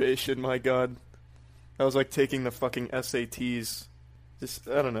masturbation. My God, I was like taking the fucking SATs. Just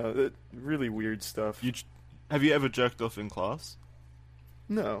I don't know, really weird stuff. Have you ever jerked off in class?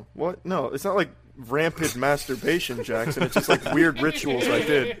 No, what? No, it's not like rampant masturbation, Jackson. It's just like weird rituals I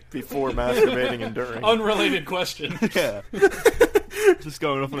did before masturbating and during. Unrelated question. Yeah. Just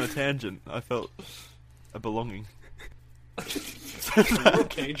going off on a tangent. I felt a belonging.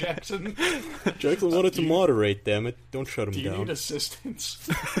 Okay, Jackson. Jackson wanted to moderate, damn it. Don't shut him Do you down. need assistance?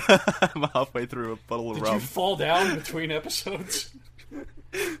 I'm halfway through a bottle of Did rum. you fall down between episodes?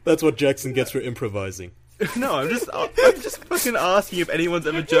 That's what Jackson gets for improvising. No, I'm just fucking asking if anyone's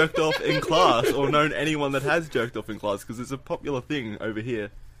ever jerked off in class or known anyone that has jerked off in class because it's a popular thing over here.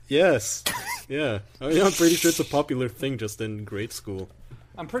 Yes. Yeah. I mean, I'm pretty sure it's a popular thing just in grade school.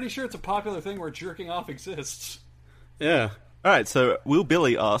 I'm pretty sure it's a popular thing where jerking off exists. Yeah. Alright, so Will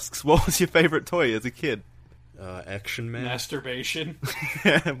Billy asks, what was your favourite toy as a kid? Action Man. Masturbation.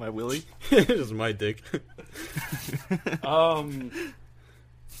 Yeah, my Willy. Just my dick.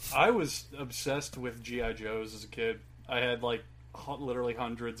 I was obsessed with G.I. Joes as a kid. I had like literally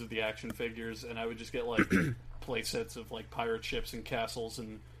hundreds of the action figures, and I would just get like play sets of like pirate ships and castles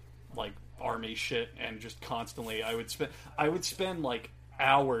and like army shit, and just constantly I would spend like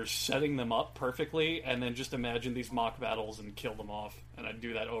hours setting them up perfectly, and then just imagine these mock battles and kill them off. And I'd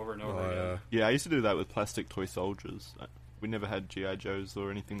do that over and over again. Yeah, I used to do that with plastic toy soldiers. We never had G.I. Joes or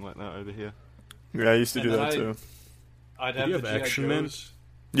anything like that over here. Yeah, I used to do that too. I'd Did you have have the G.I. Action Man? Joes.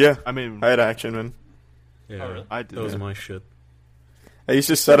 Yeah, I mean, I had Action Man. Yeah, Oh, really? I did. that was Yeah. my shit. I used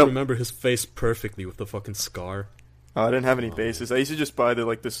to I set up. remember his face perfectly with the fucking scar. Oh, I didn't have any bases. I used to just buy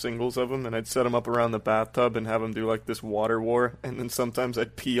the singles of them, and I'd set them up around the bathtub and have them do like this water war, and then sometimes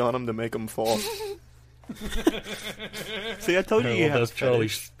I'd pee on them to make them fall. See, I told you you Well, had a that's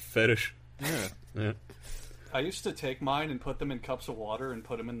Charlie's fetish. Yeah. Yeah. I used to take mine and put them in cups of water and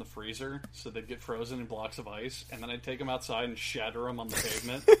put them in the freezer so they'd get frozen in blocks of ice, and then I'd take them outside and shatter them on the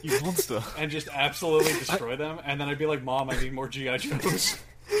pavement You monster. and just absolutely destroy them. And then I'd be like, "Mom, I need more GI Joes."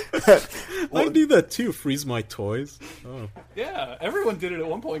 I do that too. Freeze my toys. Oh, Yeah, everyone did it at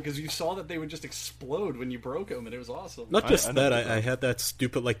one point because you saw that they would just explode when you broke them, and it was awesome. not just I that. don't do I had that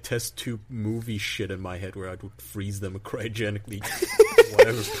stupid like test tube movie shit in my head where I would freeze them cryogenically.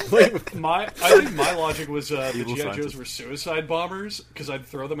 Whatever. I think my logic was the Evil GI Joes scientist. were suicide bombers because I'd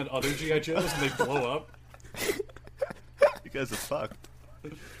throw them at other GI Joes and they'd blow up. You guys are fucked.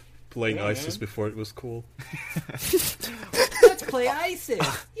 Playing Yeah, ISIS man. before it was cool. Let's play ISIS!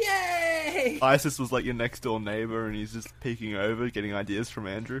 Yay! ISIS was like your next door neighbor, and he's just peeking over, getting ideas from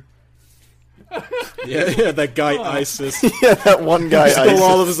Andrew. Yeah, that guy ISIS. Yeah, that one guy. Stole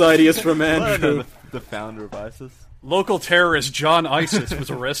all of his ideas from I don't know, Andrew. the founder of ISIS. Local terrorist John ISIS was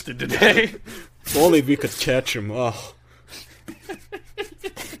arrested today. If only we could catch him. Oh.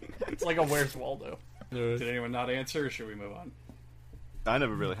 It's like a Where's Waldo? Alright. Did anyone not answer, or should we move on? I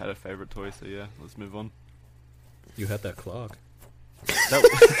never really had a favorite toy, so yeah, let's move on. You had that clock.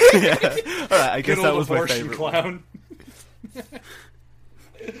 Yeah. All right, I guess Good that old was my abortion favorite. clown.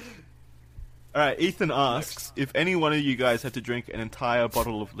 All right, Ethan asks, if any one of you guys had to drink an entire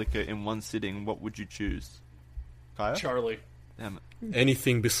bottle of liquor in one sitting, what would you choose? Kaya? Charlie. Damn it.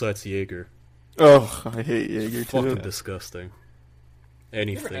 Anything besides Jaeger. Oh, I hate Jaeger Fucking too. disgusting.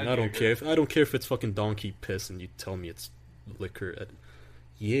 Anything. had I don't Jaeger? care. I don't care if it's fucking donkey piss and you tell me it's liquor.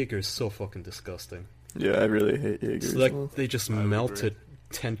 Jaeger's so fucking disgusting. Yeah, I really hate Jaeger. It's as like well. they just I would melted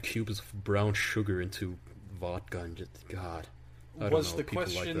 10 cubes of brown sugar into vodka and just, God. I don't Was know, the people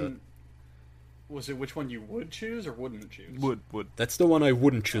like question... that. Was it which one you would choose or wouldn't choose? Would. That's the one I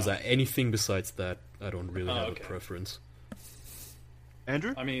wouldn't choose. Anything besides that, I don't really have okay. a preference.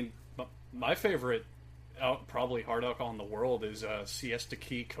 Andrew? I mean, my favorite, probably hard alcohol in the world is Siesta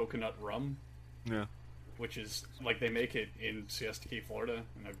Key coconut rum, Yeah. which is like they make it in Siesta Key, Florida,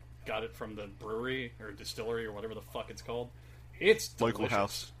 and I got it from the brewery or distillery or whatever the fuck it's called. It's Local delicious.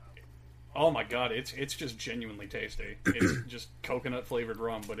 house. Oh my god, it's just genuinely tasty. It's just coconut flavored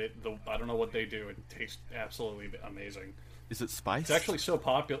rum, but I don't know what they do. It tastes absolutely amazing. Is it spice? It's actually so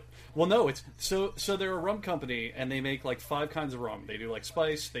popular. Well, no, it's so they're a rum company and they make like 5 kinds of rum. They do like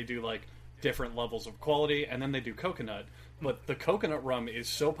spice, they do like different levels of quality, and then they do coconut. But the coconut rum is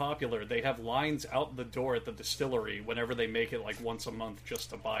so popular, they have lines out the door at the distillery whenever they make it like once a month just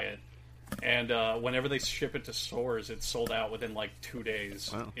to buy it. And whenever they ship it to stores, it's sold out within like 2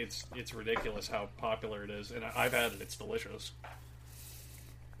 days. Wow. It's ridiculous how popular it is, and I've had it. It's delicious.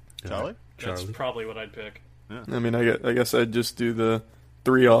 Charlie? That's Charlie. probably what I'd pick. I mean, I guess I'd just do the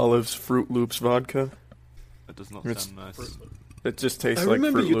 3 Olives Fruit Loops vodka. That does not It's- sound nice. It just tastes I like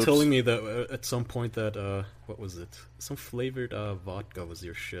remember Fruit you Loops. telling me that at some point that, what was it? Some flavored vodka was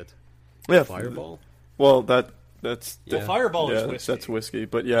your shit. Yeah, Fireball? Well, that's Yeah. Fireball is yeah, whiskey. that's whiskey.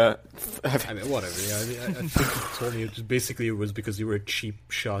 But yeah, I mean, whatever. Yeah, I mean, I think you told me basically it was because you were a cheap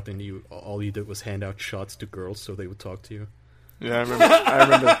shot and all you did was hand out shots to girls so they would talk to you. yeah, I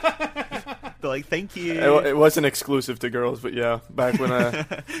remember. They're like, thank you. It wasn't exclusive to girls, but yeah, back when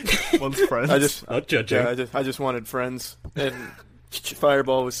Once friends. I just Not judging. yeah, I just wanted friends, and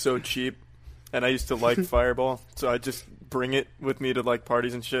Fireball was so cheap, and I used to like Fireball, so I'd just bring it with me to like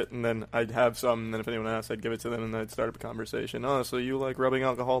parties and shit, and then I'd have some, and then if anyone asked, I'd give it to them, and I'd start up a conversation. Oh, so you like rubbing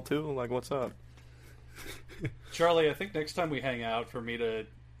alcohol too? Like, what's up? Charlie, I think next time we hang out, for me to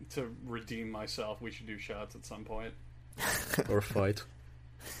redeem myself, we should do shots at some point. Or fight.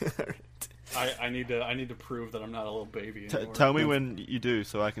 I need to prove that I'm not a little baby anymore. Tell me when you do,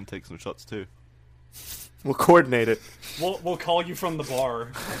 so I can take some shots too. We'll coordinate it. We'll call you from the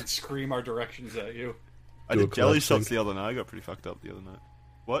bar and scream our directions at you. I Do a did jelly clap shots sync. the other night. I got pretty fucked up the other night.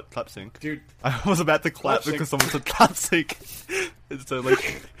 What? Clap sync? Dude, I was about to clap Clap sync. because someone said clap sync. And so,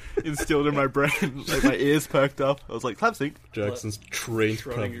 like, instilled in my brain, like, my ears perked up. I was like, clap sync. Jackson's trained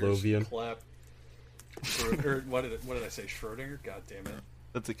Schrodinger's Pavlovian. clap. Or what did I say? Schrodinger? God damn it.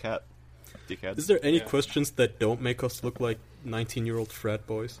 That's a cat. dickhead. Is there any Yeah. questions that don't make us look like 19-year-old frat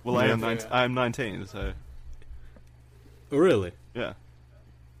boys? Well, Yeah. I am 19, so Oh, really? yeah.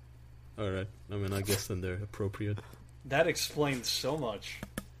 Alright. I mean, I guess then they're appropriate. That explains so much.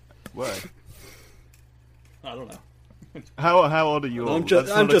 Word. I don't know. How old are you all?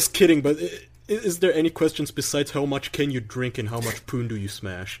 I'm just kidding, but is there any questions besides how much can you drink and how much poon do you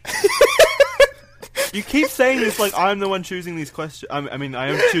smash? You keep saying this like I'm the one choosing these questions. I mean, I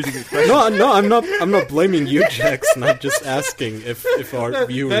am choosing these questions. No, I'm not blaming you, Jackson. I'm just asking if our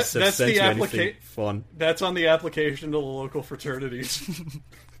viewers have that's sent the you anything fun. That's on the application to the local fraternities.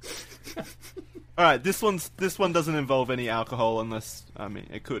 All right, this one doesn't involve any alcohol unless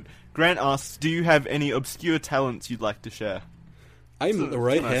it could. Grant asks, "Do you have any obscure talents you'd like to share?" I'm It's a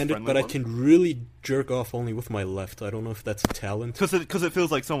right-handed, nice but I friendly can really jerk off only with my left. I don't know if that's a talent. Because it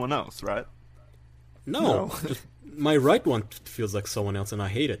feels like someone else, right? No, just my right one feels like someone else, and I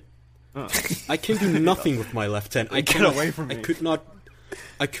hate it. Oh. I can do nothing with my left hand. Get away from me.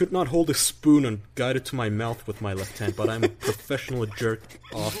 I could not hold a spoon and guide it to my mouth with my left hand, but I'm a professional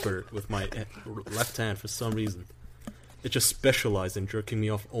jerk-offer with my left hand for some reason. It just specialized in jerking me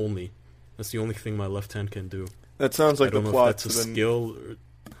off only. That's the only thing my left hand can do. That sounds like I don't the know plot if that's to a the. skill or...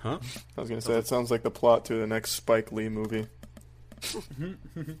 Huh? I was gonna say that sounds like the plot to the next Spike Lee movie.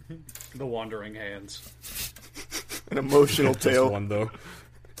 The Wandering Hands. An emotional Just tale. one, though.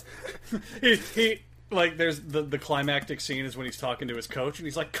 He like there's the climactic scene is when he's talking to his coach and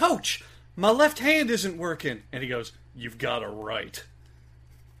he's like, "Coach, my left hand isn't working," and he goes, "You've got a right."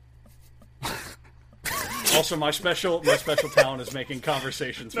 Also, my special talent is making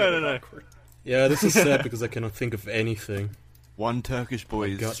conversations really No. awkward. Yeah, this is sad because I cannot think of anything. One Turkish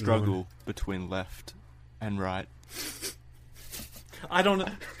boy's got struggle none. between left and right. I don't know,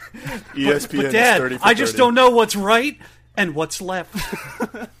 ESPN but Dad, 30 for I just 30. don't know what's right and what's left.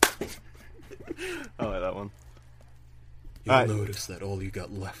 I like that one. You'll Alright. notice that all you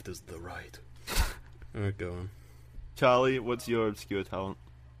got left is the right. Alright, go on. Charlie, what's your obscure talent?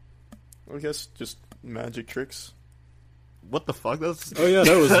 I guess just magic tricks. What the fuck? That's Oh yeah,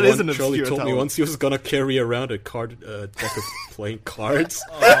 that was That one is an Charlie obscure told me talent. once he was gonna carry around a deck of playing cards.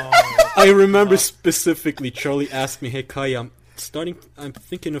 Oh, I remember specifically Charlie asked me, "Hey Kai, I'm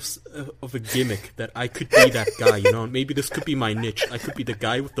thinking of a gimmick that I could be that guy, you know, maybe this could be my niche. I could be the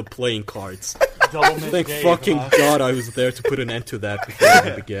guy with the playing cards." Thank fucking God I was there to put an end to that before it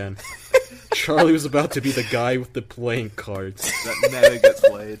even began. Charlie was about to be the guy with the playing cards. that never gets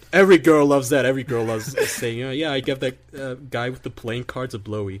played. Every girl loves that. Every girl loves saying, "Yeah, I give that guy with the playing cards a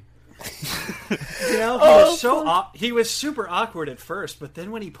blowy." You know, he was super awkward at first, but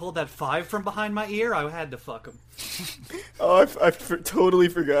then when he pulled that 5 from behind my ear, I had to fuck him. Oh, totally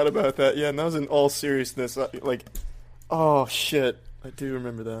forgot about that. Yeah, and that was in all seriousness. Oh shit, I do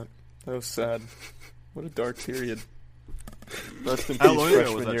remember that. That was sad. What a dark period. Rest in How peace, long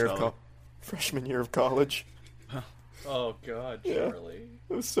ago was that, Charlie? freshman year of college. Oh God, Yeah. Charlie,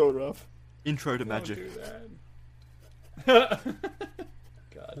 It was so rough. Intro to don't magic. do that.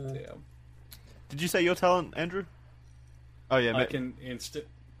 God damn. Did you say your talent, Andrew? Oh yeah, I can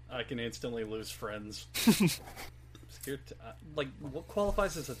instantly lose friends. Like, what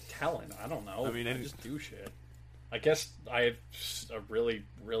qualifies as a talent? I don't know. I mean, I just do shit. I guess I have a really,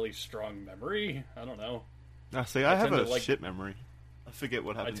 really strong memory. I don't know. See, I have tend a to, like- shit memory. I forget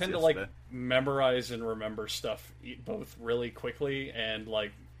what I happened. tend to like memorize and remember stuff both really quickly and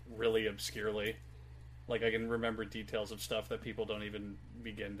like really obscurely. Like I can remember details of stuff that people don't even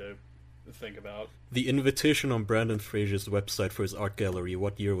begin to think about. The invitation on Brandon Fraser's website for his art gallery,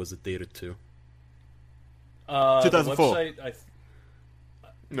 what year was it dated to? 2004. The website,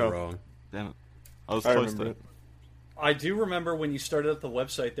 No, Wrong. Damn it. I was I close to remember it. it. I do remember when you started up the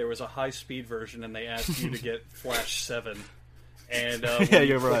website, there was a high-speed version, and they asked you to get Flash 7. And when Yeah, you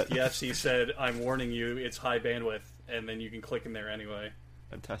you're clicked right. yes, he said, "I'm warning you, it's high bandwidth," and then you can click in there anyway.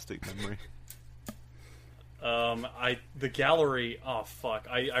 Fantastic memory. The gallery. Oh fuck!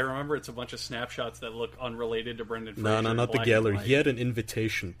 I remember it's a bunch of snapshots that look unrelated to Brendan Fraser. No, in not the black and gallery. white. He had an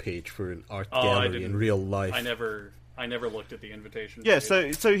invitation page for an art I gallery didn't- in real life. I never looked at the invitation. Yeah,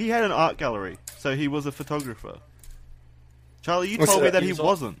 page. so he had an art gallery. So he was a photographer. Charlie, you What's told me that? that he He's all-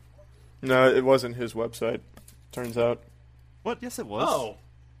 wasn't. No, it wasn't his website. Turns out, What? Yes, it was. Oh,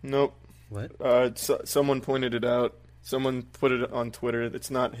 nope. What? Someone pointed it out. Someone put it on Twitter. It's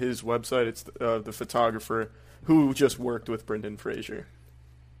not his website. It's the photographer who just worked with Brendan Fraser.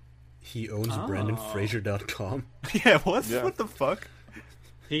 He owns BrandonFraser.com. Yeah, what? Yeah. What the fuck?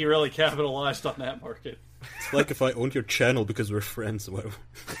 he really capitalized on that market. It's like if I owned your channel because we're friends. Well,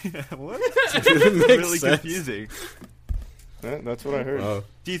 Yeah, what? it makes really sense. confusing. Yeah, that's what I heard.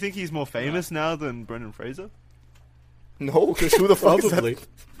 Do you think he's more famous now than Brendan Fraser? No, because who the fuck Probably. is that?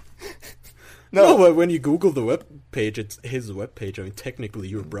 No, but when you Google the web page, it's his web page. I mean, technically,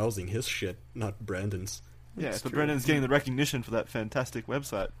 you're browsing his shit, not Brandon's. Yeah, That's but true. Brendan's getting the recognition for that fantastic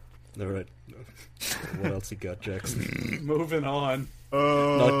website. All right. What else you got, Jackson? Moving on.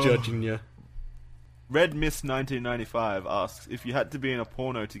 Not judging you. Red Miss 1995 asks, if you had to be in a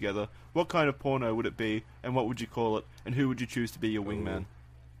porno together, what kind of porno would it be, and what would you call it, and who would you choose to be your wingman?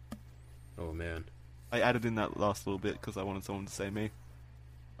 Oh, man. I added in that last little bit because I wanted someone to say me.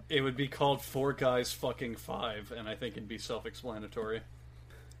 It would be called 4 Guys Fucking 5, and I think it'd be self-explanatory.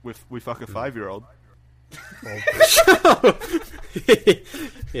 We fuck a 5-year-old.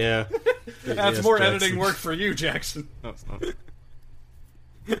 Yeah. That's Yes, more Jackson. editing work for you, Jackson. No, it's not.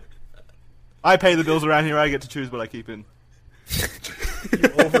 I pay the bills around here. I get to choose what I keep in. You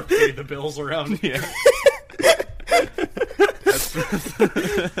overpay the bills around here. Yeah.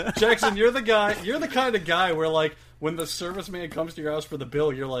 Jackson, you're the kind of guy where, like, when the serviceman comes to your house for the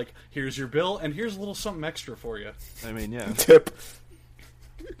bill, you're like, here's your bill, and here's a little something extra for you. I mean, yeah. Tip.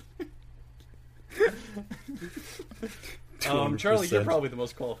 Charlie, you're 200%. probably the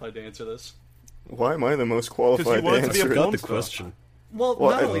most qualified to answer this. Why am I the most qualified to wanted to be a answer porn it? Got the star. question. Well,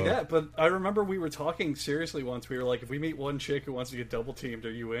 Well, not only that, but I remember we were talking seriously once. We were like, if we meet one chick who wants to get double teamed,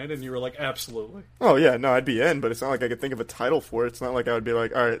 are you in? And you were like, absolutely. Oh, yeah, no, I'd be in, but it's not like I could think of a title for it. It's not like I would be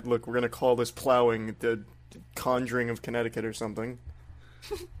like, alright, look, we're going to call this plowing the Conjuring of Connecticut or something.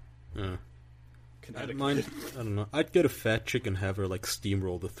 Yeah. Connecticut. Mine, I don't know. I'd get a fat chick and have her, like,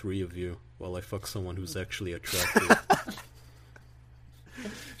 steamroll the three of you while I fuck someone who's actually attractive.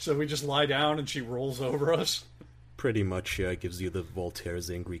 So we just lie down and she rolls over us. Pretty much, yeah, gives you the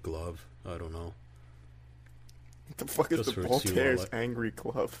Voltaire's angry glove. I don't know. What the fuck is Just the hurts you Voltaire's while angry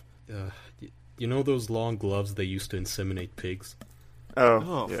glove? You know those long gloves they used to inseminate pigs? Oh,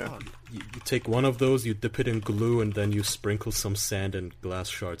 Oh, yeah. fuck. You take one of those, you dip it in glue, and then you sprinkle some sand and glass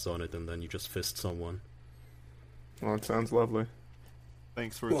shards on it, and then you just fist someone. Well, it sounds lovely.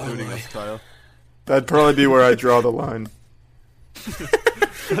 Thanks for Why including am us, Kyle. That'd probably be where I draw the line.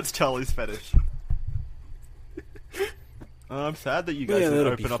 That's Charlie's fetish. I'm sad that you guys Yeah, didn't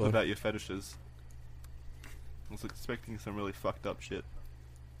that'll be open up fun. about your fetishes. I was expecting some really fucked up shit.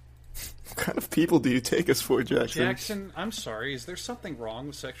 What kind of people do you take us for, Jackson? Jackson, I'm sorry. Is there something wrong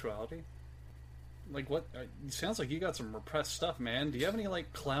with sexuality? Like, what? It sounds like you got some repressed stuff, man. Do you have any,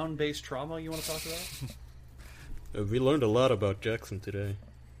 like, clown-based trauma you want to talk about? We learned a lot about Jackson today.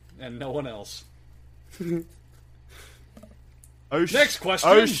 And no one else. Oh, Next question.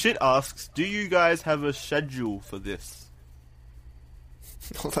 Oh shit asks, do you guys have a schedule for this?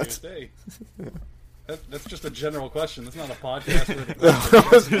 Well, that's, Tuesday. That's just a general question. That's not a podcast.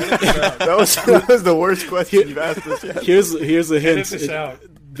 that was the worst question you've asked us yet. Here's a Edit hint. this out.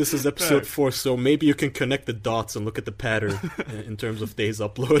 This is episode 4, so maybe you can connect the dots and look at the pattern in terms of days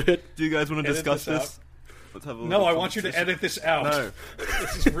uploaded. Do you guys want to Edit discuss this this? Let's have a No, little I want you to competition. edit this out. No.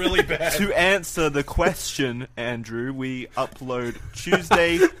 This is really bad. To answer the question, Andrew, we upload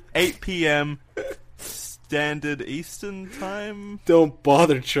Tuesday, 8 p.m. Standard Eastern Time. Don't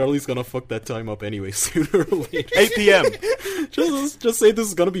bother, Charlie's gonna fuck that time up anyway, sooner or later. 8 p.m. Just say this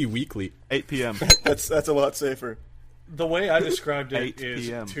is gonna be weekly. 8 p.m. That's a lot safer. The way I described it 8 is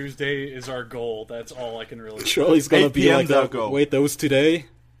p.m. Tuesday is our goal. That's all I can really. Charlie's gonna 8 be PM like, 's our oh, goal. wait, that was today?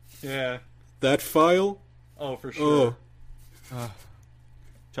 Yeah. That file? Oh, for sure.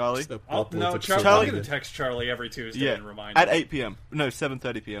 Charlie? No, Upload I'm going to text Charlie every Tuesday Yeah. and remind At him. 8 p.m. No,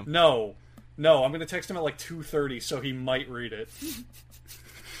 7:30 p.m. No, I'm going to text him at like 2:30 so he might read it.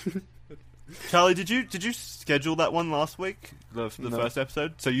 Charlie, did you schedule that one last week? The No. first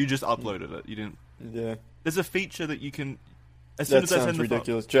episode? So you just uploaded it. You didn't. Yeah, There's a feature that you can. As soon that as I sounds send the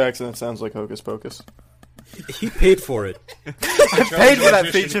ridiculous. Jackson, that sounds like hocus pocus. He paid for it. I paid for that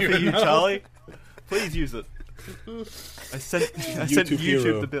Magician, feature for you you, know? Charlie. Please use it. I sent YouTube YouTube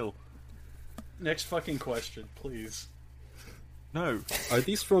hero. the bill. Next fucking question, please. No, Are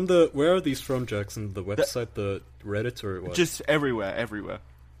these from where are these from, Jackson? The website, the Reddit, or what? just everywhere.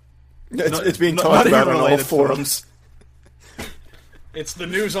 It's being not talked even about on all related forums. It's the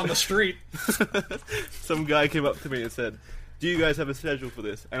news on the street. Some guy came up to me and said, "Do you guys have a schedule for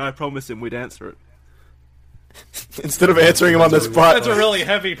this?" And I promised him we'd answer it. Instead of answering him on the spot, That's a really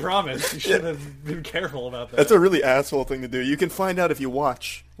heavy promise. You should have been careful about that. that's a really asshole thing to do. You can find out if you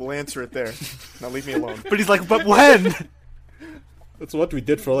watch. We'll answer it there. Now leave me alone. But he's like, "But when?" That's what we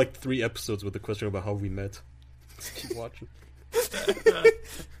did for like 3 episodes with the question about how we met. Keep watching.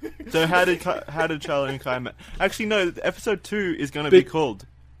 So how did Charlie and Kai met? Actually, no. Episode 2 is going to be called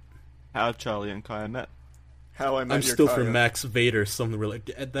 "How Charlie and Kai Met." How I Met I'm Your still Kaya. for Max Vader, something like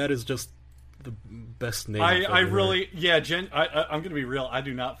that is just the best name. I really, I'm gonna be real. I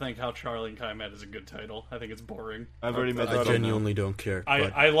do not think How Charlie and Kai Met is a good title. I think it's boring. I've already made I that genuinely don't care.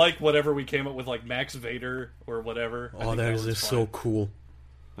 But, I like whatever we came up with, like Max Vader or whatever. I oh, think that was is just fine. so cool.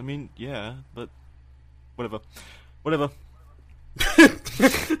 I mean, yeah, but whatever.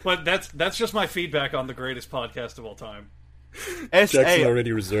 But that's just my feedback on the greatest podcast of all time. Jackson S.A.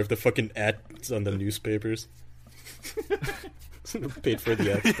 already reserved the fucking ads on the newspapers. Paid for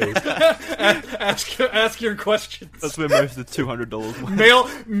the ad space. Ask your questions. That's where most of the $200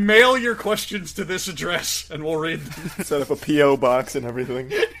 went. Mail your questions to this address, and we'll read them. Set up a P.O. box and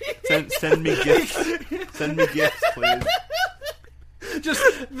everything. Send me gifts. Send me gifts, please. Just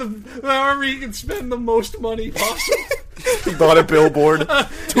however you can spend the most money possible. He bought a billboard.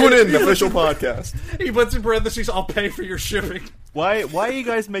 Tune in, official podcast. He puts in parentheses, I'll pay for your shipping. Why are you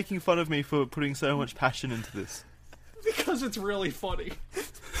guys making fun of me for putting so much passion into this? Because it's really funny.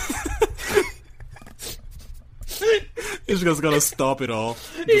 He's just gonna stop it all.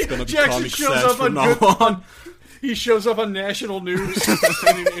 It's gonna be Jackson Comic shows Sans up from on now good, on. He shows up on national news in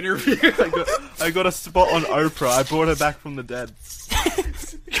an interview. I got a spot on Oprah. I brought her back from the dead.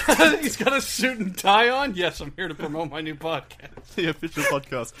 He's got a suit and tie on. Yes, I'm here to promote my new podcast. The official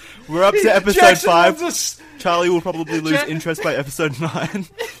podcast. We're up to episode Jackson 5. runs Charlie will probably lose interest by episode 9.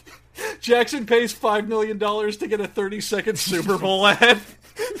 Jackson pays $5 million to get a 30-second Super Bowl ad.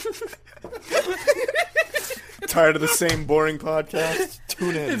 Tired of the same boring podcast?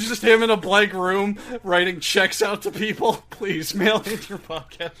 Tune in. It's just him in a blank room writing checks out to people. Please mail in your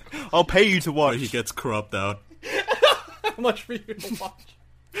podcast. I'll pay you to watch. He gets cropped out. How much for you to watch?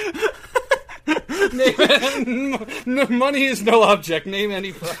 Money is no object. Name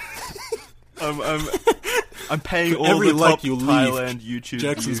any price. I'm paying all Every the like top you leave, Thailand YouTube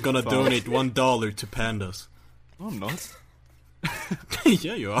Jackson's views gonna for- donate $1 to pandas. No, I'm not.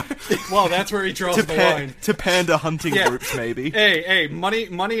 Yeah, you are. Well, that's where he draws the line. To panda hunting Yeah. groups, maybe. Hey, money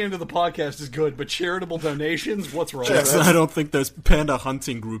into the podcast is good, but charitable donations, what's wrong? Jackson, I don't think there's panda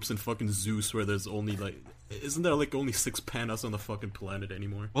hunting groups in fucking Zeus where there's only like... Isn't there like only 6 pandas on the fucking planet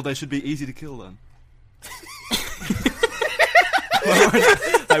anymore? Well, they should be easy to kill then.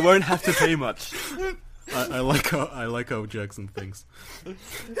 I won't have to pay much. I like how Jackson thinks.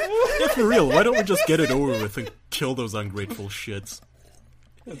 Yeah, for real, why don't we just get it over with and kill those ungrateful shits?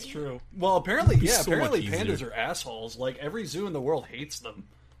 That's true. Well, apparently, be so much apparently easier. pandas are assholes. Like, every zoo in the world hates them.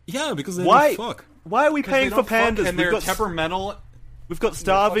 Yeah, because they Why? don't fuck. Why are we They paying for don't fuck, pandas? and they're temperamental. We've got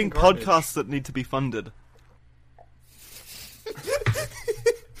starving fucking garbage. podcasts that need to be funded.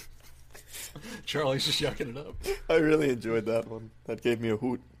 Charlie's just yucking it up. I really enjoyed that one. That gave me a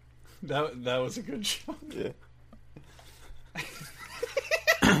hoot. That was a good show. Yeah.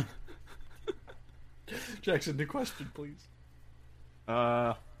 Jackson, new question, please.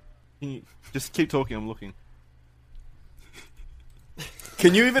 Just keep talking. I'm looking.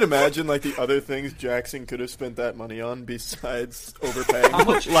 Can you even imagine, like, the other things Jackson could have spent that money on besides overpaying? How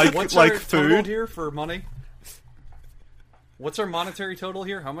much? Like- what's like our total food? here for money? What's our monetary total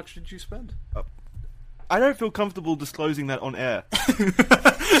here? How much did you spend? I don't feel comfortable disclosing that on air.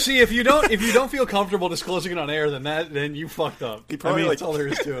 See, if you don't feel comfortable disclosing it on air, then you fucked up. He probably, That's all there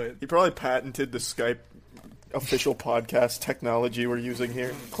is to it. He probably patented the Skype official podcast technology we're using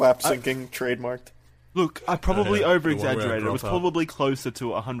here. Clap syncing, trademarked. Look, I probably Yeah, over-exaggerated. the It was one where I probably closer to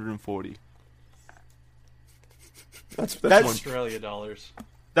 140. That's That's- one. Australia dollars.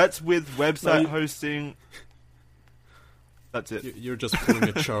 That's with website No, hosting. That's it. You're just pulling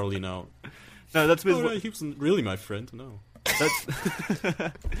at Charlie now. No, that's with Oh, no, he wasn't really my friend, no. that's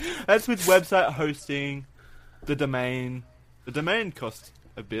that's with website hosting, the domain. The domain cost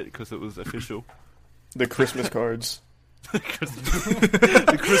a bit because it was official. The Christmas cards. The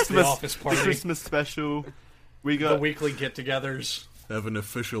Christmas, The office party. the Christmas special. We The got. weekly get-togethers. Have an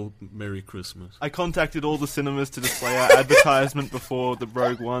official Merry Christmas. I contacted all the cinemas to display our advertisement before the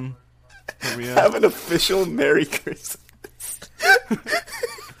Rogue One. premiere. Have an official Merry Christmas.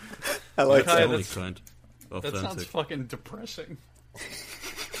 I like Kai, that. Only that's- kind. That sounds Authentic. fucking depressing.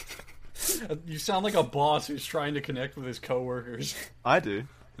 You sound like a boss who's trying to connect with his coworkers. I do.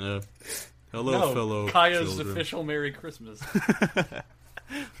 Yeah. Hello, No, fellow Kaya's children. official Merry Christmas.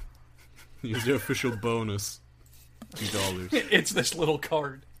 Here's the official bonus. $2. It's this little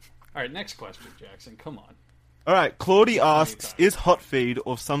card. All right, next question, Jackson. Come on. All right, Claudie asks, "Is Hot Feed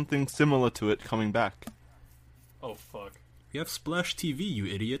or something similar to it coming back?" Oh fuck. You have Splash TV, you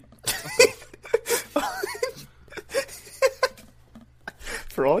idiot.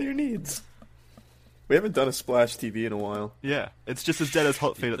 For all your needs. We haven't done a Splash TV in a while. Yeah, it's just as dead as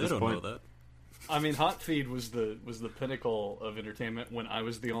Hot Feed at They this don't point. know that. I mean, Hot Feed was the pinnacle of entertainment when I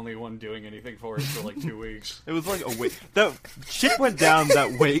was the only one doing anything for it for like 2 weeks. It was like a week. That shit went down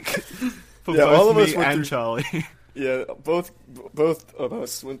that week for Yeah, all both of me us went and through- Charlie. Yeah, both of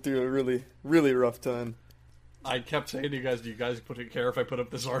us went through a really, really rough time. I kept saying to you guys, "Do you guys care if I put up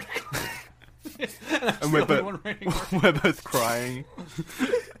this article?" And we're we're both crying.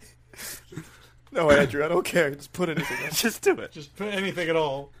 No, Andrew, I don't care. Just put anything up. Just do it. Just put anything at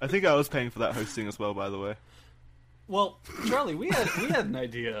all. I think I was paying for that hosting as well, by the way. Well, Charlie, we had an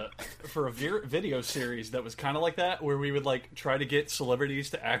idea for a video series that was kind of like that, where we would like try to get celebrities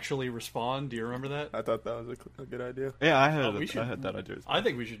to actually respond. Do you remember that? I thought that was a good idea. Yeah, I Oh, heard. we should- I heard that idea. I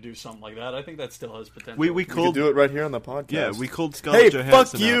think we should do something like that. I think that still has potential. We We could called. do it right here on the podcast. Yeah, we called Scarlett Hey,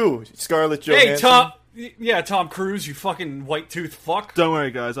 Johansson. fuck out. you, Scarlett Johansson. Hey, Tom. Yeah, Tom Cruise, you fucking white tooth fuck. Don't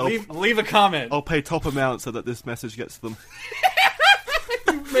worry, guys. Leave a comment. I'll pay top amount so that this message gets to them.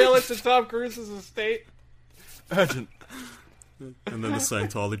 Mail it to Tom Cruise's estate. Urgent. And then the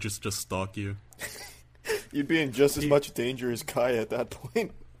Scientologists just stalk you. You'd be in just as much danger as Kai at that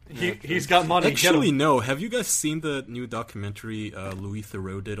point. He's got money. Get Actually, him. no. Have you guys seen the new documentary Louis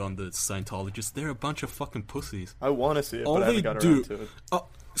Theroux did on the Scientologists? They're a bunch of fucking pussies. I want to see it, All but I they haven't got do, around to it.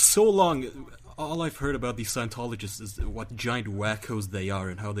 so long. All I've heard about these Scientologists is what giant wackos they are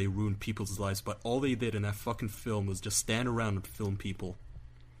and how they ruin people's lives. But all they did in that fucking film was just stand around and film people.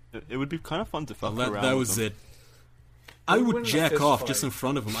 It would be kind of fun to fuck That, around. that with was them. it. I Who would would win in a jack fist off fight? just in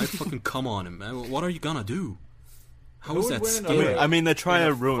front of him. I'd fucking come on him, man. What are you gonna do? How Who is would that win in a- scary? I mean, they're trying in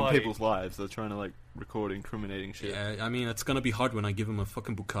to a ruin fight. people's lives. They're trying to like record incriminating shit. Yeah, I mean, it's gonna be hard when I give him a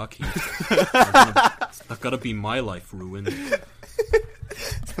fucking bukkake. That's gotta be my life ruined.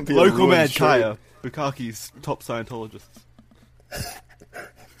 Be a Local ruined man shirt. Kaya, Bukaki's top Scientologist.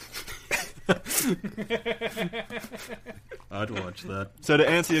 I'd watch that. So to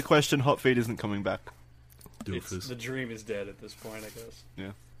answer your question, Hot Feet isn't coming back. Doofus. The dream is dead at this point, I guess.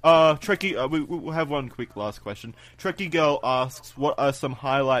 Yeah. Trekkie, we'll have one quick last question. Trekkie Girl asks, what are some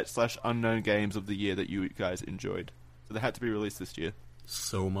highlights / unknown games of the year that you guys enjoyed? So they had to be released this year.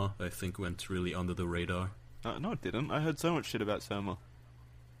 Soma, I think, went really under the radar. No, it didn't. I heard so much shit about Soma.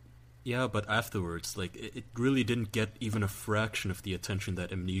 Yeah, but afterwards, like, it really didn't get even a fraction of the attention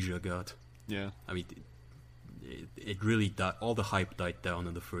that Amnesia got. Yeah. I mean, it really died. All the hype died down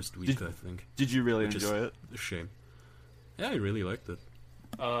in the first week, I think. Did you really Which is enjoy it? a shame. Yeah, I really liked it.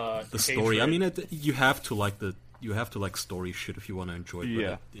 The Hatred. story. I mean, you have to like story shit if you want to enjoy it.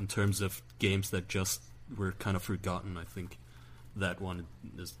 Yeah. But in terms of games that just were kind of forgotten, I think that one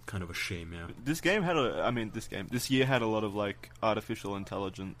is kind of a shame. Yeah. This year had a lot of like artificial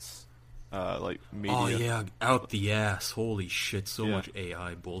intelligence, like media. Oh yeah, out the ass! Holy shit! So Yeah. much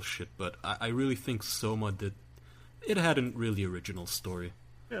AI bullshit. But I really think Soma did. It had a really original story.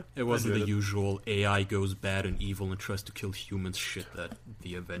 Yeah, It wasn't the enjoyed it. usual AI goes bad and evil and tries to kill humans shit that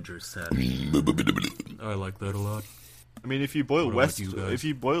the Avengers had. I like that a lot. I mean, if you boil What about you guys?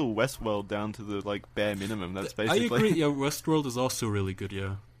 Westworld down to the like bare minimum, that's I basically. agree. Yeah, Westworld is also really good.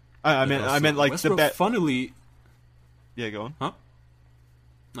 Yeah. I meant like the Westworld, bare. Funnily, Yeah, go on. huh?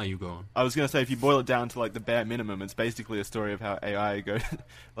 No, you go on. I was gonna say, if you boil it down to like the bare minimum, it's basically a story of how AI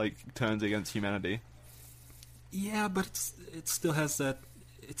turns against humanity. Yeah, but it still has that.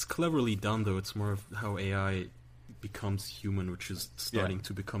 It's cleverly done, though. It's more of how AI becomes human, which is starting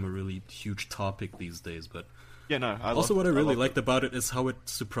to become a really huge topic these days. But Yeah, no. also, what I really loved liked about it is how it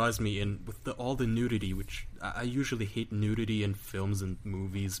surprised me with all the nudity, which I usually hate nudity in films and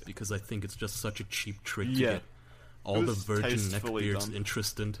movies because I think it's just such a cheap trick to Yeah. get all It the was virgin tastefully neckbeards done.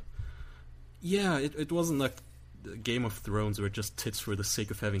 interested. Yeah, it wasn't like Game of Thrones where just tits for the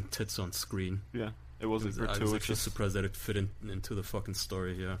sake of having tits on screen. Yeah, it wasn't I was actually gratuitous. surprised that it fit into the fucking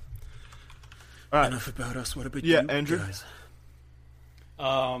story, yeah. Alright. Enough about us, what about Yeah, you Andrew? guys?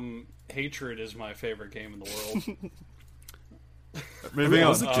 Hatred is my favorite game in the world. Moving on,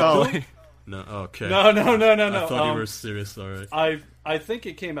 was it Charlie. No, okay. No. I thought you were serious, alright. I think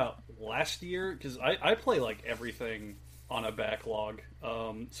it came out last year because I play like everything on a backlog.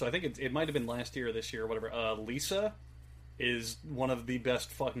 So I think it might have been last year or this year or whatever. Lisa is one of the best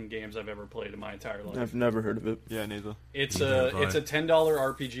fucking games I've ever played in my entire life. I've never heard of it. Yeah, neither. It's Neither have a I. $10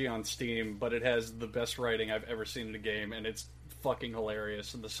 RPG on Steam, but it has the best writing I've ever seen in a game, and it's fucking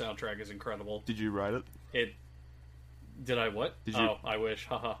hilarious. And the soundtrack is incredible. Did you write it? Did I what? Did you- Oh, I wish.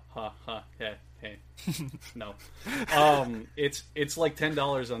 Ha ha ha ha. Hey. No. It's like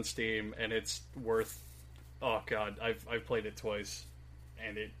 $10 on Steam, and it's worth. Oh god, I've played it twice,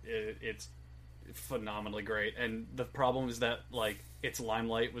 and it's phenomenally great. And the problem is that like its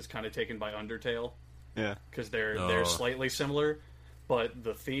limelight was kind of taken by Undertale Yeah. because they're Oh. slightly similar. but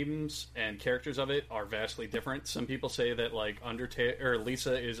the themes and characters of it are vastly different. Some people say that like Undertale or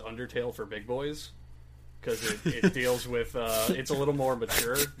Lisa is Undertale for big boys because it deals with it's a little more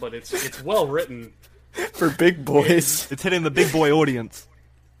mature, but it's well written For big boys. It's hitting the big boy audience.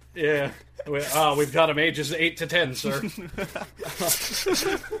 Yeah. We've got them ages 8 to 10, sir.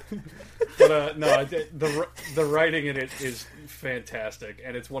 But no, the writing in it is fantastic,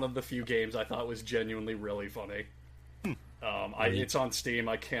 and it's one of the few games I thought was genuinely really funny. It's on Steam.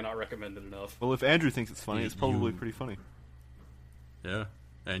 I cannot recommend it enough. Well, if Andrew thinks it's funny, it's probably pretty funny. Yeah,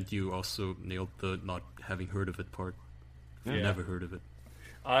 and you also nailed the not having heard of it part. Yeah. Never heard of it.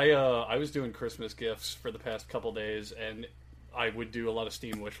 I was doing Christmas gifts for the past couple days, and I would do a lot of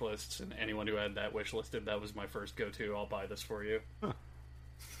Steam wish lists, and anyone who had that wish listed, that was my first go-to. I'll buy this for you. Huh.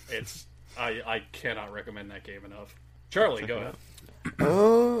 I cannot recommend that game enough. Charlie, go ahead.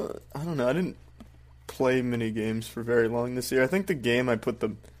 I don't know. I didn't play mini games for very long this year. I think the game I put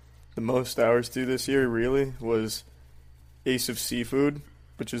the most hours to this year really was Ace of Seafood,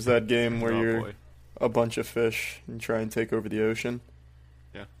 which is that game where you're a bunch of fish and try and take over the ocean.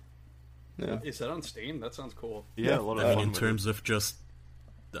 Yeah. Is that on Steam? That sounds cool. Yeah, a lot of I mean, fun in with terms of just,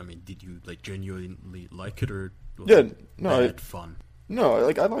 I mean, did you like genuinely like it or? Was Yeah, it no, bad fun. No,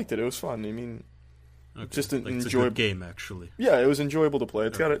 I liked it. It was fun. I mean, Okay. just an like, it's a enjoyable good game actually. Yeah, it was enjoyable to play.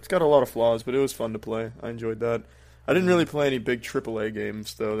 It's got a lot of flaws, but it was fun to play. I enjoyed that. I didn't really play any big AAA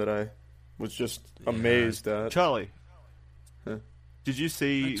games though that I was just amazed at. Charlie, Huh? did you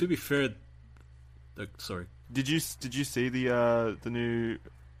see? To be fair, sorry. Did you see the new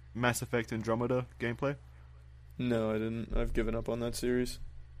Mass Effect Andromeda gameplay? No, I didn't. I've given up on that series.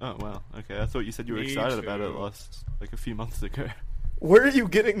 Oh wow, okay. I thought you said you were Me excited about it too. a few months ago. Where are you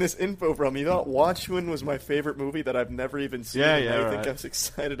getting this info from? You thought Watchmen was my favorite movie that I've never even seen? Yeah, and yeah, I right. think I was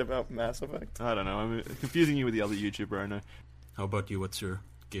excited about Mass Effect. I don't know. I'm confusing you with the other YouTuber I know. How about you? What's your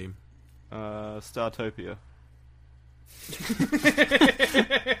game? Startopia.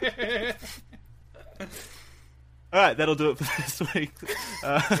 Alright, that'll do it for this week.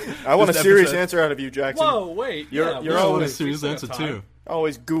 I want a This serious episode- answer out of you, Jackson. Whoa, wait. You're we always still serious have answer time. too.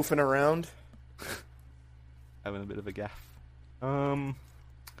 Always goofing around. Having a bit of a gaff. I don't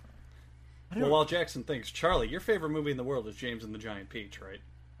Well, while Jackson thinks, Charlie, your favorite movie in the world is James and the Giant Peach, right?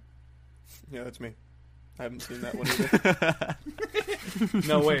 Yeah, that's me. I haven't seen that one either.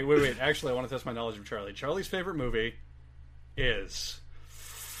 No, wait. Actually, I want to test my knowledge of Charlie. Charlie's favorite movie is...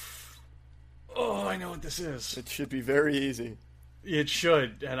 Oh, I know what this is. It should be very easy. It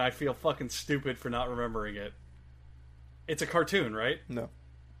should, and I feel fucking stupid for not remembering it. It's a cartoon, right? No,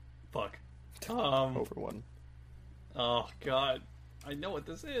 Fuck. over one. Oh, God. I know what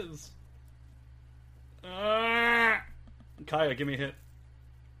this is. Kaya, give me a hit.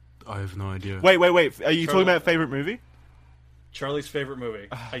 I have no idea. Wait. Are you Charlie- talking about favorite movie? Charlie's favorite movie.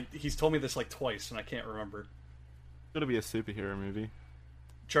 He's told me this like twice, and I can't remember. It's gotta be a superhero movie.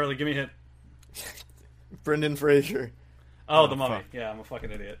 Charlie, give me a hit. Brendan Fraser. Oh, Oh, The Mummy. fuck. Yeah, I'm a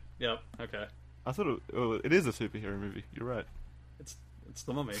fucking idiot. Yep. Okay. I thought it is a superhero movie. You're right. It's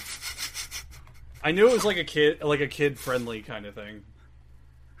The Mummy. I knew it was like a kid friendly kind of thing.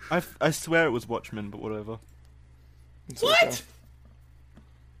 I swear it was Watchmen, but whatever. It's What? okay.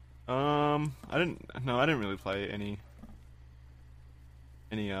 I didn't really play any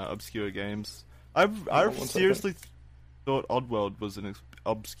obscure games. I one second. seriously thought Oddworld was an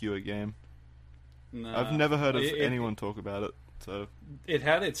obscure game. No. I've never heard of It- anyone talk about it. So It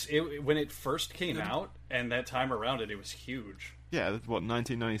had when it first came out, and that time around it was huge. yeah, that's what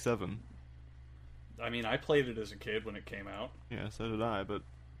 1997. I mean, I played it as a kid when it came out. Yeah, so did I. But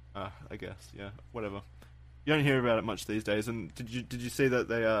I guess whatever. You don't hear about it much these days. And did you see that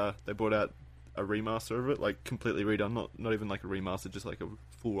they brought out a remaster of it, like completely redone, not even like a remaster, just like a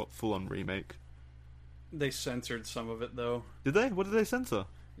full on remake? They censored some of it though. Did they? What did they censor?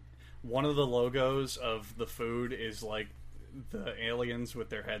 One of the logos of the food is like the aliens with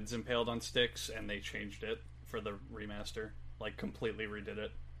their heads impaled on sticks, and they changed it for the remaster. Like completely redid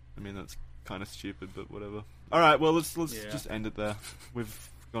it. I mean, that's kind of stupid, but whatever. All right, well let's Yeah. just end it there. We've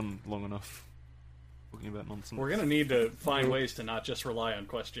gone long enough talking about nonsense. We're gonna need to find ways to not just rely on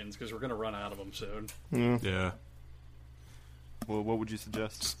questions because we're gonna run out of them soon. Yeah. Well, what would you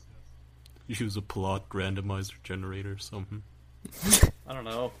suggest? Use a plot randomizer generator or something. I don't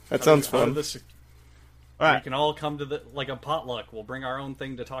know. That How sounds do- how do fun. this- All We right, can all come to like a potluck. We'll bring our own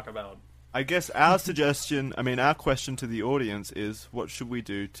thing to talk about. I guess our question to the audience is, what should we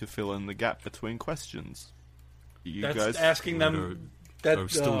do to fill in the gap between questions? You That's guys, asking them. Are That we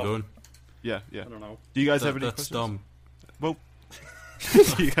still going? yeah. I don't know. Do you guys have any That's questions? dumb. Well,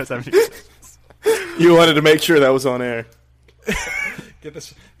 do you guys have any? You wanted to make sure that was on air. Get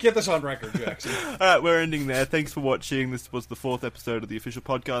this on record, Jackson. Alright, we're ending there. Thanks for watching. This was the 4th episode of The Official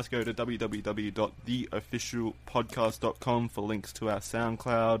Podcast. Go to www.theofficialpodcast.com for links to our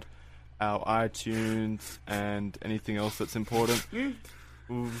SoundCloud, our iTunes, and anything else that's important.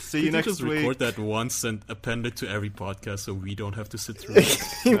 We'll see you next just week. Record that once and append it to every podcast so we don't have to sit through it.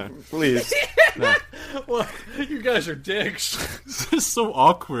 No. Please. No. Well, you guys are dicks. This is so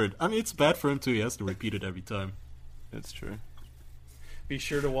awkward. I mean, it's bad for him too. He has to repeat it every time. That's true. Be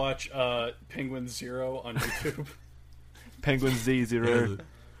sure to watch Penguin Zero on YouTube Penguin Z0. Yeah,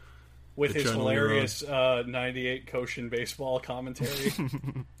 with The his channel you're hilarious 98 Koshin baseball commentary.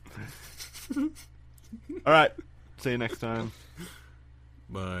 Alright, see you next time.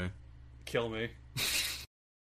 Bye. Kill me.